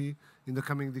humanity in the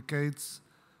coming decades,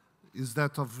 is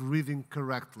that of reading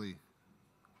correctly.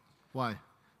 Why?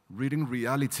 Reading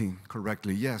reality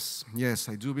correctly, yes. Yes,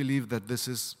 I do believe that this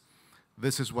is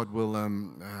what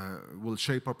will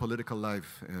shape our political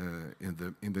life in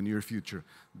the near future.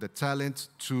 The talent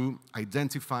to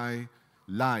identify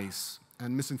lies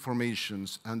and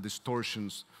misinformations and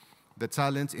distortions. The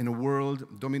talent in a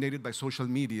world dominated by social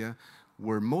media,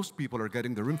 where most people are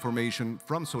getting their information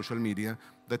from social media,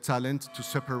 the talent to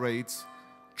separate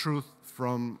truth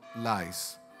from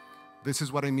lies. This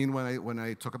is what I mean when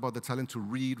I talk about the talent to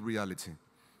read reality.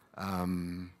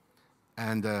 To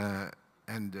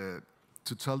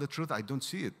tell the truth, I don't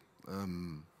see it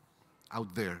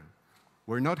out there.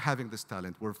 We're not having this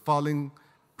talent. We're falling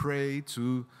prey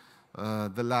to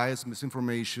the lies,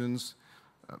 misinformations.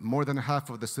 More than half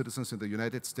of the citizens in the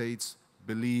United States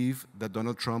believe that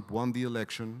Donald Trump won the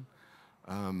election.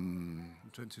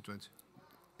 2020.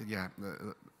 Yeah,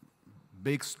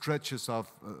 big stretches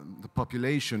of the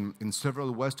population in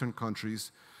several Western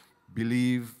countries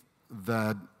believe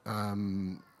that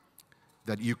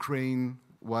that Ukraine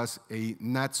was a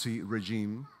Nazi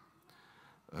regime.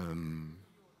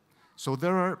 So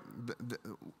there are,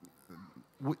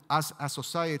 as a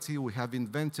society, we have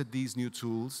invented these new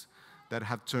tools that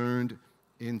have turned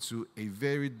into a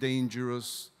very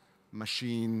dangerous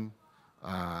machine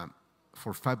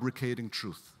for fabricating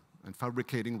truth and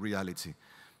fabricating reality.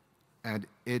 And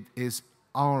it is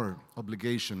our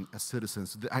obligation as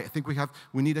citizens. I think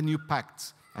we need a new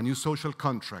pact, a new social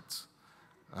contract.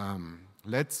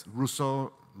 Let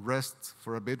Rousseau rest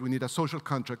for a bit. We need a social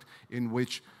contract in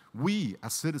which we,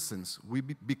 as citizens, we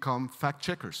become fact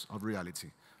checkers of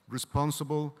reality,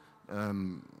 responsible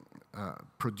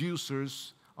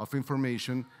producers of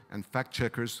information and fact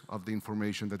checkers of the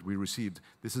information that we received.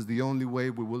 This is the only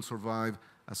way we will survive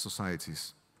as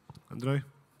societies. Andrey,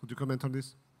 could you comment on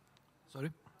this?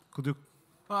 Sorry? Could you?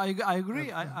 I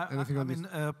agree. Anything on mean,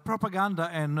 propaganda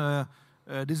and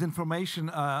disinformation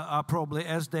are probably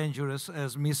as dangerous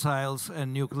as missiles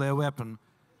and nuclear weapon,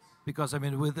 because I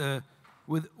mean,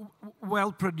 with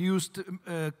well-produced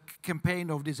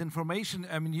campaign of disinformation,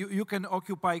 I mean, you can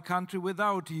occupy a country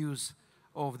without use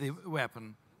of the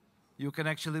weapon. You can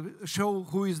actually show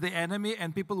who is the enemy,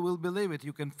 and people will believe it.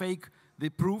 You can fake the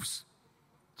proofs.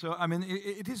 So I mean,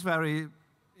 it is very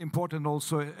important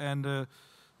also, and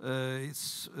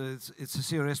it's a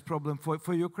serious problem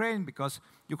for Ukraine, because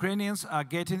Ukrainians are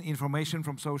getting information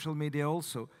from social media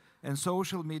also. And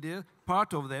social media,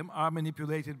 part of them are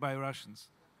manipulated by Russians.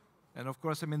 And of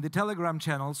course, I mean, the Telegram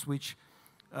channels, which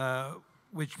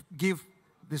give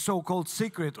the so-called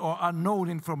secret or unknown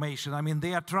information, I mean,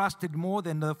 they are trusted more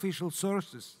than the official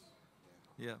sources.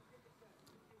 Yeah.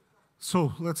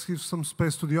 So, let's give some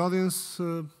space to the audience.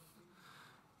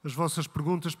 As vossas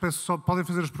perguntas, peço só, podem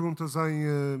fazer as perguntas em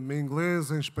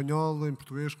inglês, em espanhol, em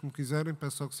português, como quiserem,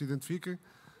 peço só que se identifiquem.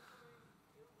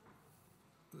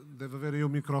 Deve haver aí um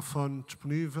microfone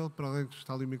disponível, para alguém que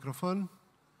está ali o microfone.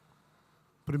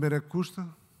 Primeiro é que custa.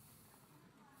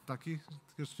 Está aqui,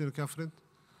 este senhor aqui à frente.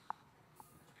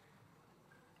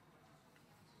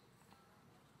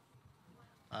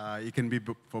 It can be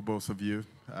for both of you.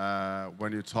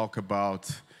 When you talk about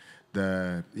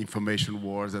the information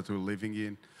wars that we're living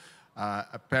in,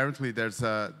 apparently there's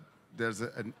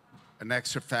an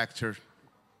extra factor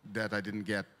that I didn't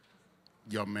get.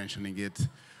 You're mentioning it,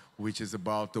 which is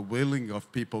about the willing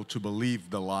of people to believe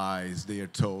the lies they are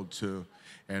told to.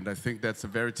 And I think that's a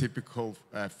very typical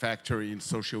factor in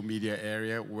social media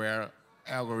area, where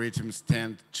algorithms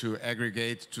tend to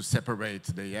aggregate, to separate.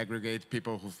 They aggregate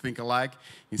people who think alike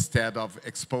instead of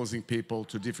exposing people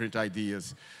to different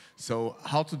ideas. So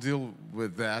how to deal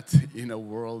with that in a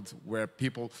world where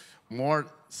people, more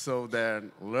so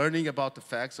than learning about the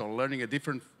facts or learning a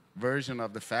different version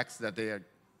of the facts that they are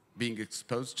being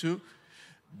exposed to,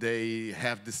 they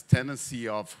have this tendency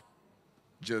of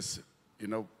just,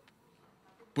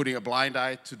 putting a blind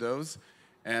eye to those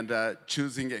and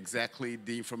choosing exactly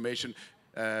the information.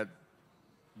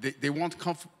 They want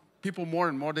people more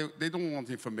and more. They don't want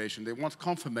information. They want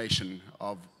confirmation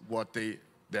of what their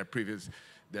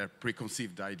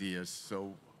preconceived ideas.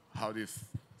 So how do you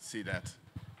see that?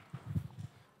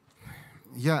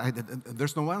 Yeah,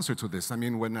 there's no answer to this. I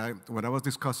mean, when I was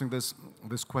discussing this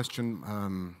question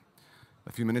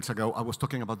a few minutes ago, I was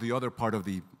talking about the other part of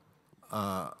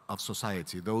of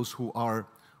society, those who are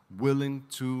willing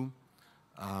to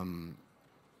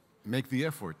make the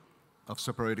effort of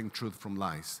separating truth from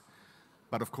lies.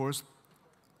 But of course,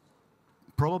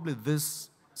 probably this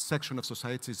section of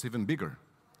society is even bigger.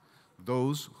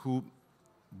 Those who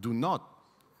do not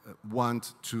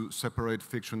want to separate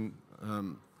fiction,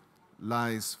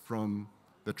 lies from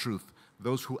the truth.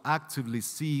 Those who actively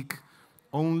seek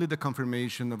only the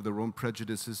confirmation of their own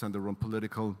prejudices and their own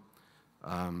political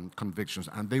convictions.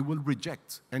 And they will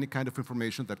reject any kind of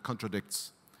information that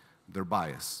contradicts their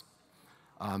bias.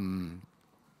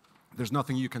 There's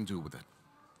nothing you can do with it.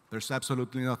 There's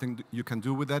absolutely nothing you can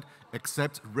do with that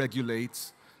except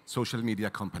regulate social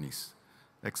media companies,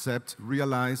 except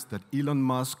realize that Elon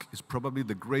Musk is probably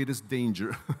the greatest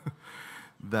danger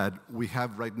that we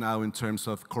have right now in terms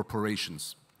of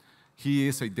corporations. He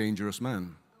is a dangerous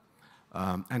man,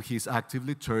 and he's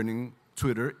actively turning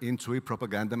Twitter into a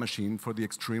propaganda machine for the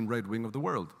extreme right wing of the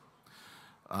world.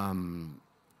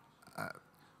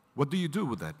 What do you do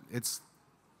with that?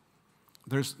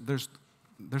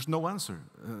 There's no answer.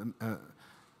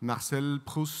 Marcel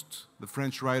Proust, the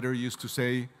French writer, used to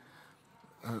say,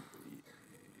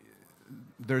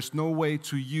 there's no way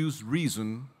to use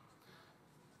reason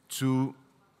to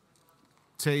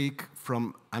take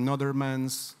from another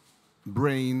man's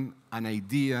brain an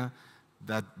idea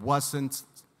that wasn't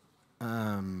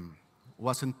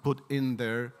put in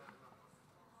there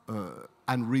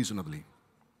unreasonably.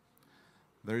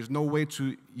 There is no way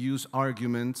to use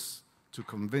arguments to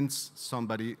convince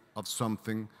somebody of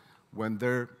something when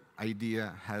their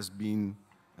idea has been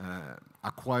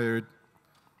acquired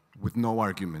with no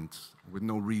argument, with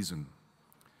no reason.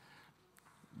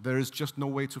 There is just no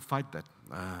way to fight that,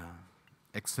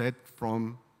 except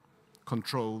from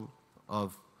control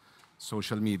of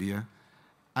social media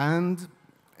and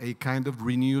a kind of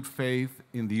renewed faith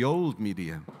in the old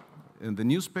media, in the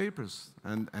newspapers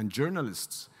and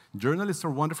journalists. Journalists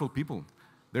are wonderful people.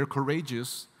 They're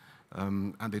courageous,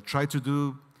 and they try to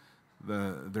do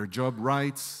their job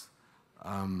right,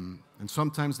 and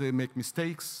sometimes they make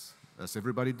mistakes, as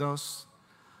everybody does,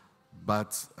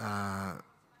 but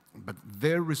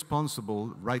they're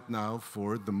responsible right now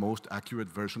for the most accurate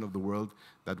version of the world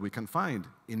that we can find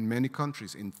in many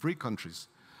countries, in free countries.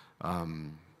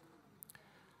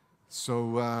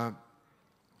 So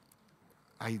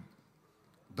I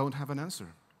don't have an answer,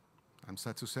 I'm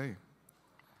sad to say.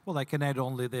 Well, I can add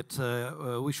only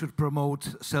that we should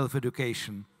promote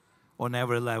self-education on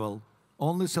every level.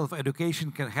 Only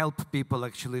self-education can help people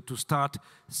actually to start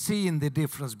seeing the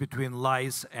difference between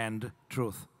lies and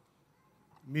truth.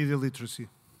 Media literacy.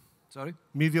 Sorry?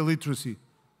 Media literacy.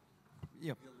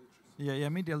 Yeah. Yeah,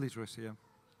 media literacy, yeah.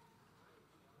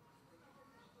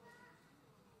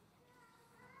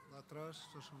 Lá atrás,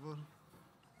 por favor.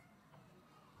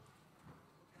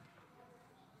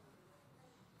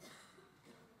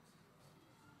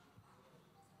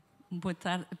 Boa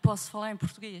tarde. Posso falar em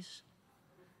português?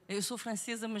 Eu sou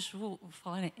francesa, mas vou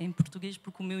falar em português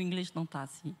porque o meu inglês não está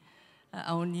assim.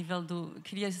 Ao nível do...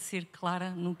 Queria ser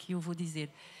clara no que eu vou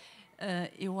dizer.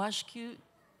 Eu acho que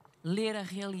ler a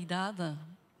realidade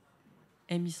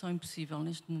é missão impossível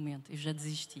neste momento. Eu já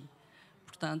desisti.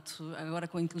 Portanto, agora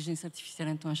com a inteligência artificial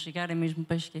então a chegar, é mesmo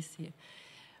para esquecer.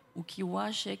 O que eu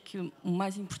acho é que o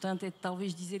mais importante é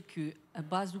talvez dizer que a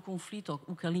base do conflito,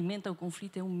 o que alimenta o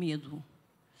conflito é o medo.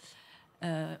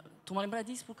 Estou-me a lembrar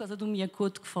disso por causa do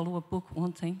Miyakoto, que falou há pouco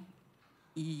ontem,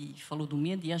 e falou do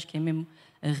medo, e acho que é mesmo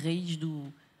a raiz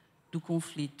do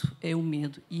conflito, é o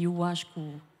medo. E eu acho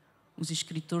que os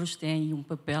escritores têm aí um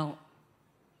papel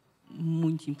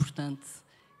muito importante.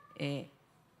 É,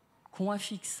 com a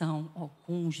ficção ou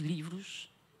com os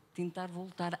livros, tentar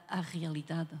voltar à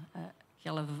realidade,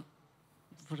 àquela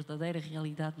verdadeira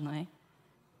realidade, não é?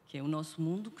 Que é o nosso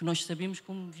mundo, que nós sabemos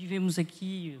como vivemos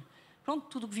aqui, pronto,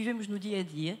 tudo o que vivemos no dia a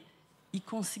dia, e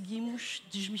conseguimos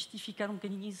desmistificar um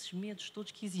bocadinho esses medos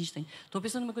todos que existem. Estou a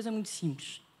pensar numa coisa muito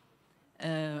simples.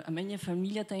 A minha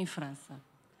família está em França.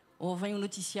 Ou vem um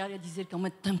noticiário a dizer que é uma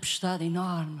tempestade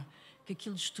enorme, que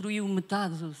aquilo destruiu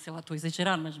metade, sei lá, estou a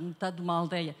exagerar, mas metade de uma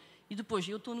aldeia. E depois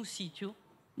eu estou no sítio.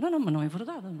 Não, mas não é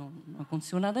verdade, não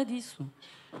aconteceu nada disso.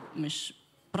 Mas,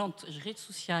 pronto, as redes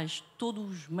sociais, todos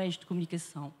os meios de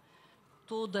comunicação,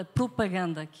 toda a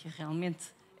propaganda, que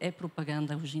realmente é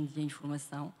propaganda hoje em dia, a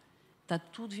informação, está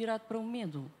tudo virado para o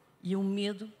medo. E o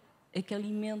medo é que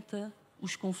alimenta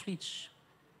os conflitos.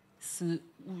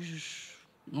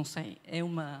 Não sei,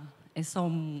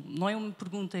 não é uma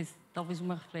pergunta, é talvez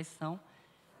uma reflexão.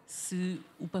 se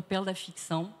o papel da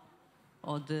ficção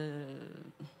ou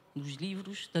dos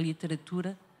livros, da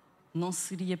literatura, não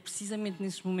seria precisamente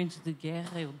nesses momentos de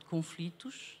guerra ou de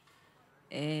conflitos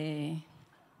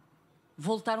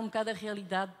voltar um bocado à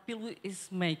realidade pelo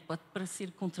esse meio, que pode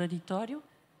parecer contraditório,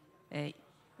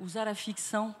 usar a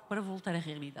ficção para voltar à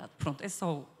realidade. Pronto, é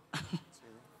só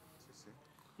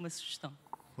uma sugestão.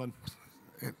 Juan,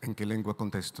 ¿En qué lengua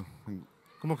contesto?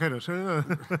 como quieras.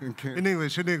 En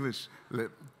English, en English.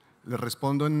 Le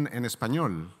respondo en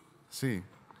español, sí.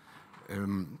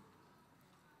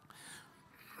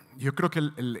 Yo creo que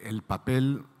el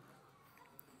papel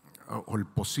o el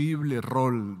posible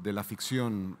rol de la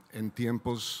ficción en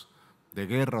tiempos de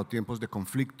guerra o tiempos de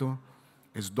conflicto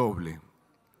es doble.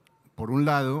 Por un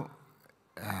lado,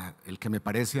 el que me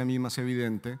parece a mí más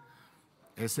evidente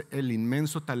es el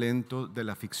inmenso talento de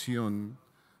la ficción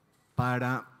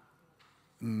para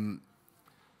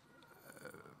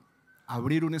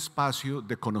abrir un espacio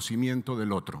de conocimiento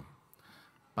del otro,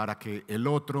 para que el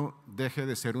otro deje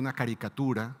de ser una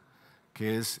caricatura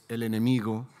que es el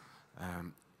enemigo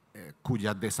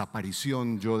cuya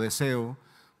desaparición yo deseo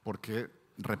porque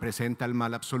representa el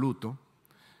mal absoluto.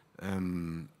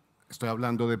 Estoy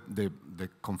hablando de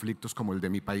conflictos como el de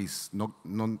mi país.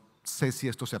 No sé si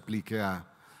esto se aplique a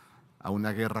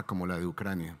una guerra como la de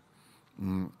Ucrania.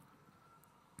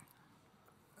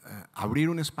 Abrir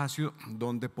un espacio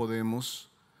donde podemos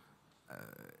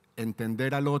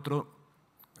entender al otro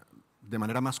de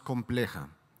manera más compleja,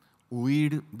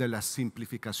 huir de las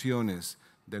simplificaciones,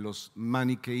 de los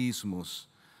maniqueísmos,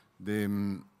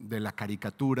 de la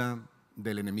caricatura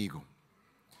del enemigo.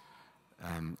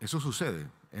 Eso sucede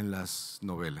en las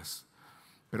novelas.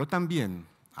 Pero también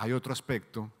hay otro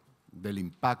aspecto del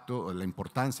impacto o la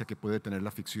importancia que puede tener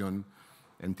la ficción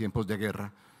en tiempos de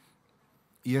guerra,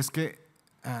 y es que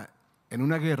en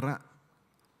una guerra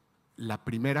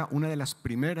una de las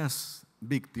primeras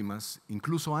víctimas,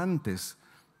 incluso antes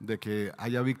de que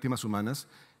haya víctimas humanas,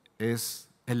 es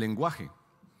el lenguaje.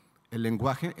 El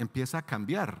lenguaje empieza a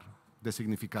cambiar de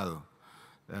significado.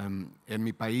 En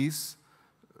mi país,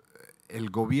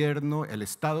 el gobierno, el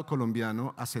Estado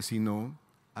colombiano asesinó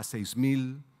a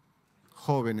 6.000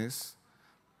 jóvenes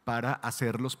para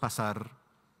hacerlos pasar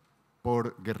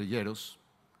por guerrilleros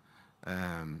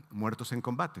muertos en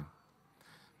combate.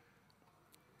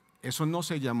 Eso no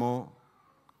se llamó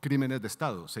crímenes de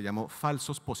Estado, se llamó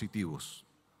falsos positivos.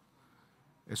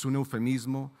 Es un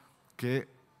eufemismo que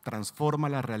transforma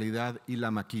la realidad y la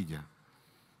maquilla.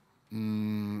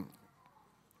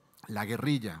 La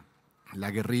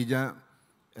guerrilla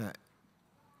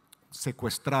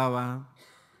secuestraba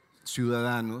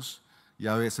ciudadanos y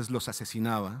a veces los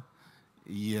asesinaba,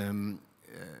 y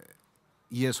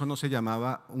eso no se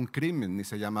llamaba un crimen ni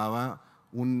se llamaba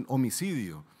un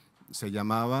homicidio, se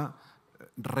llamaba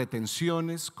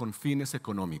retenciones con fines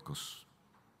económicos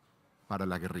para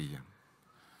la guerrilla.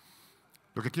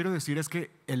 Lo que quiero decir es que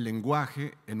el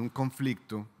lenguaje en un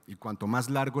conflicto, y cuanto más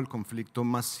largo el conflicto,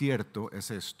 más cierto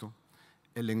es esto,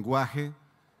 el lenguaje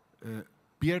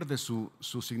pierde su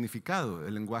significado,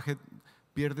 el lenguaje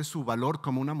pierde su valor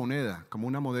como una moneda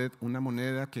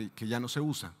que ya no se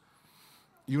usa.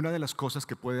 Y una de las cosas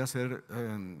que pueden hacer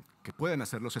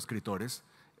los escritores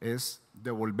es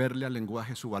devolverle al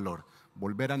lenguaje su valor,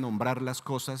 volver a nombrar las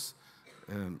cosas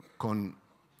con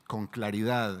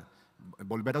claridad,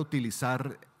 volver a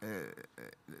utilizar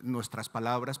nuestras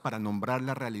palabras para nombrar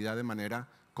la realidad de manera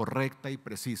correcta y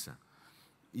precisa.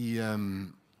 Y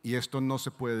esto no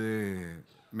se puede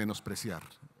menospreciar.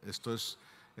 Esto es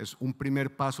un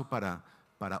primer paso para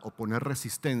oponer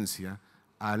resistencia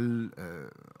a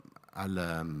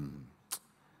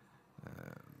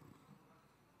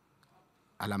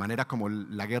la manera como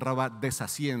la guerra va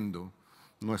deshaciendo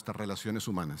nuestras relaciones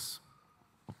humanas.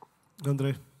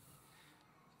 Andrey.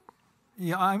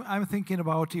 Yeah, I'm thinking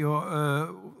about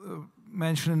your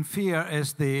mentioning fear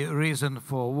as the reason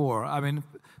for war. I mean,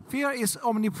 fear is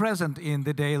omnipresent in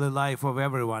the daily life of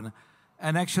everyone.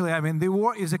 And actually, I mean, the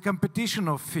war is a competition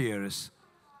of fears.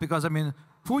 Because, I mean,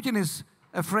 Putin is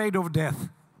afraid of death.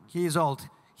 He is old.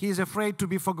 He is afraid to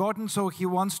be forgotten, so he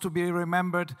wants to be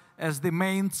remembered as the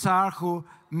main Tsar who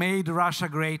made Russia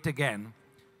great again.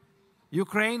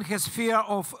 Ukraine has fear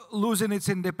of losing its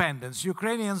independence.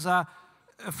 Ukrainians are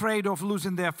afraid of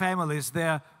losing their families,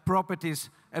 their properties,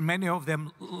 and many of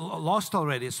them lost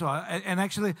already. So, and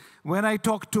actually, when I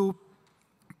talk to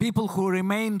people who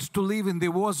remained to live in the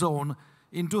war zone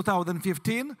in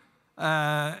 2015,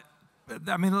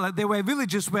 I mean, there were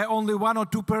villages where only 1 or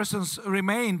 2 persons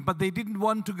remained, but they didn't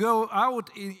want to go out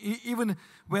even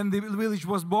when the village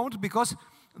was bombed, because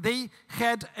they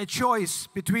had a choice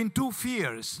between 2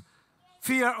 fears.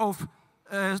 fear of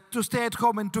to stay at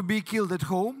home and to be killed at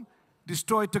home,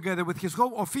 destroyed together with his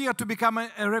home, or fear to become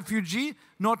a refugee,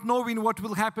 not knowing what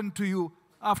will happen to you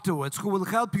afterwards, who will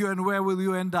help you and where will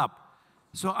you end up.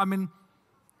 So, I mean,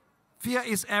 fear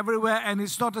is everywhere, and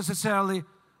it's not necessarily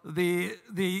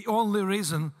the only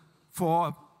reason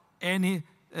for any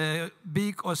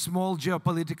big or small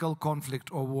geopolitical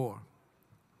conflict or war.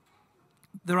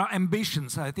 There are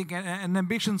ambitions, I think, and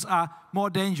ambitions are more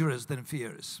dangerous than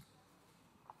fears.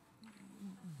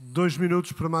 2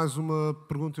 minutos para mais uma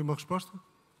pergunta e uma resposta.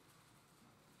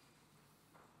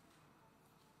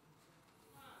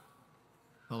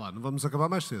 Olha lá, não vamos acabar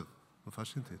mais cedo. Não faz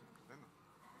sentido.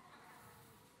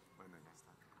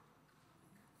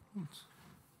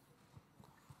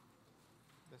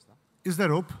 Is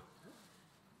there hope?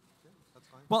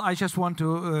 Well, I just want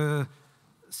to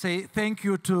say thank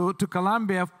you to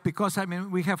Colombia, because I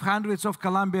mean we have hundreds of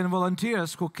Colombian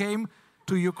volunteers who came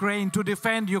to Ukraine to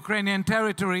defend Ukrainian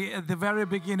territory at the very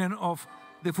beginning of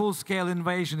the full-scale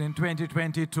invasion in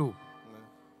 2022.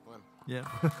 Yeah.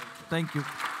 Thank you.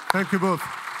 Thank you both.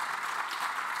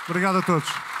 Obrigado a todos.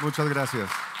 Muchas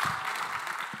gracias.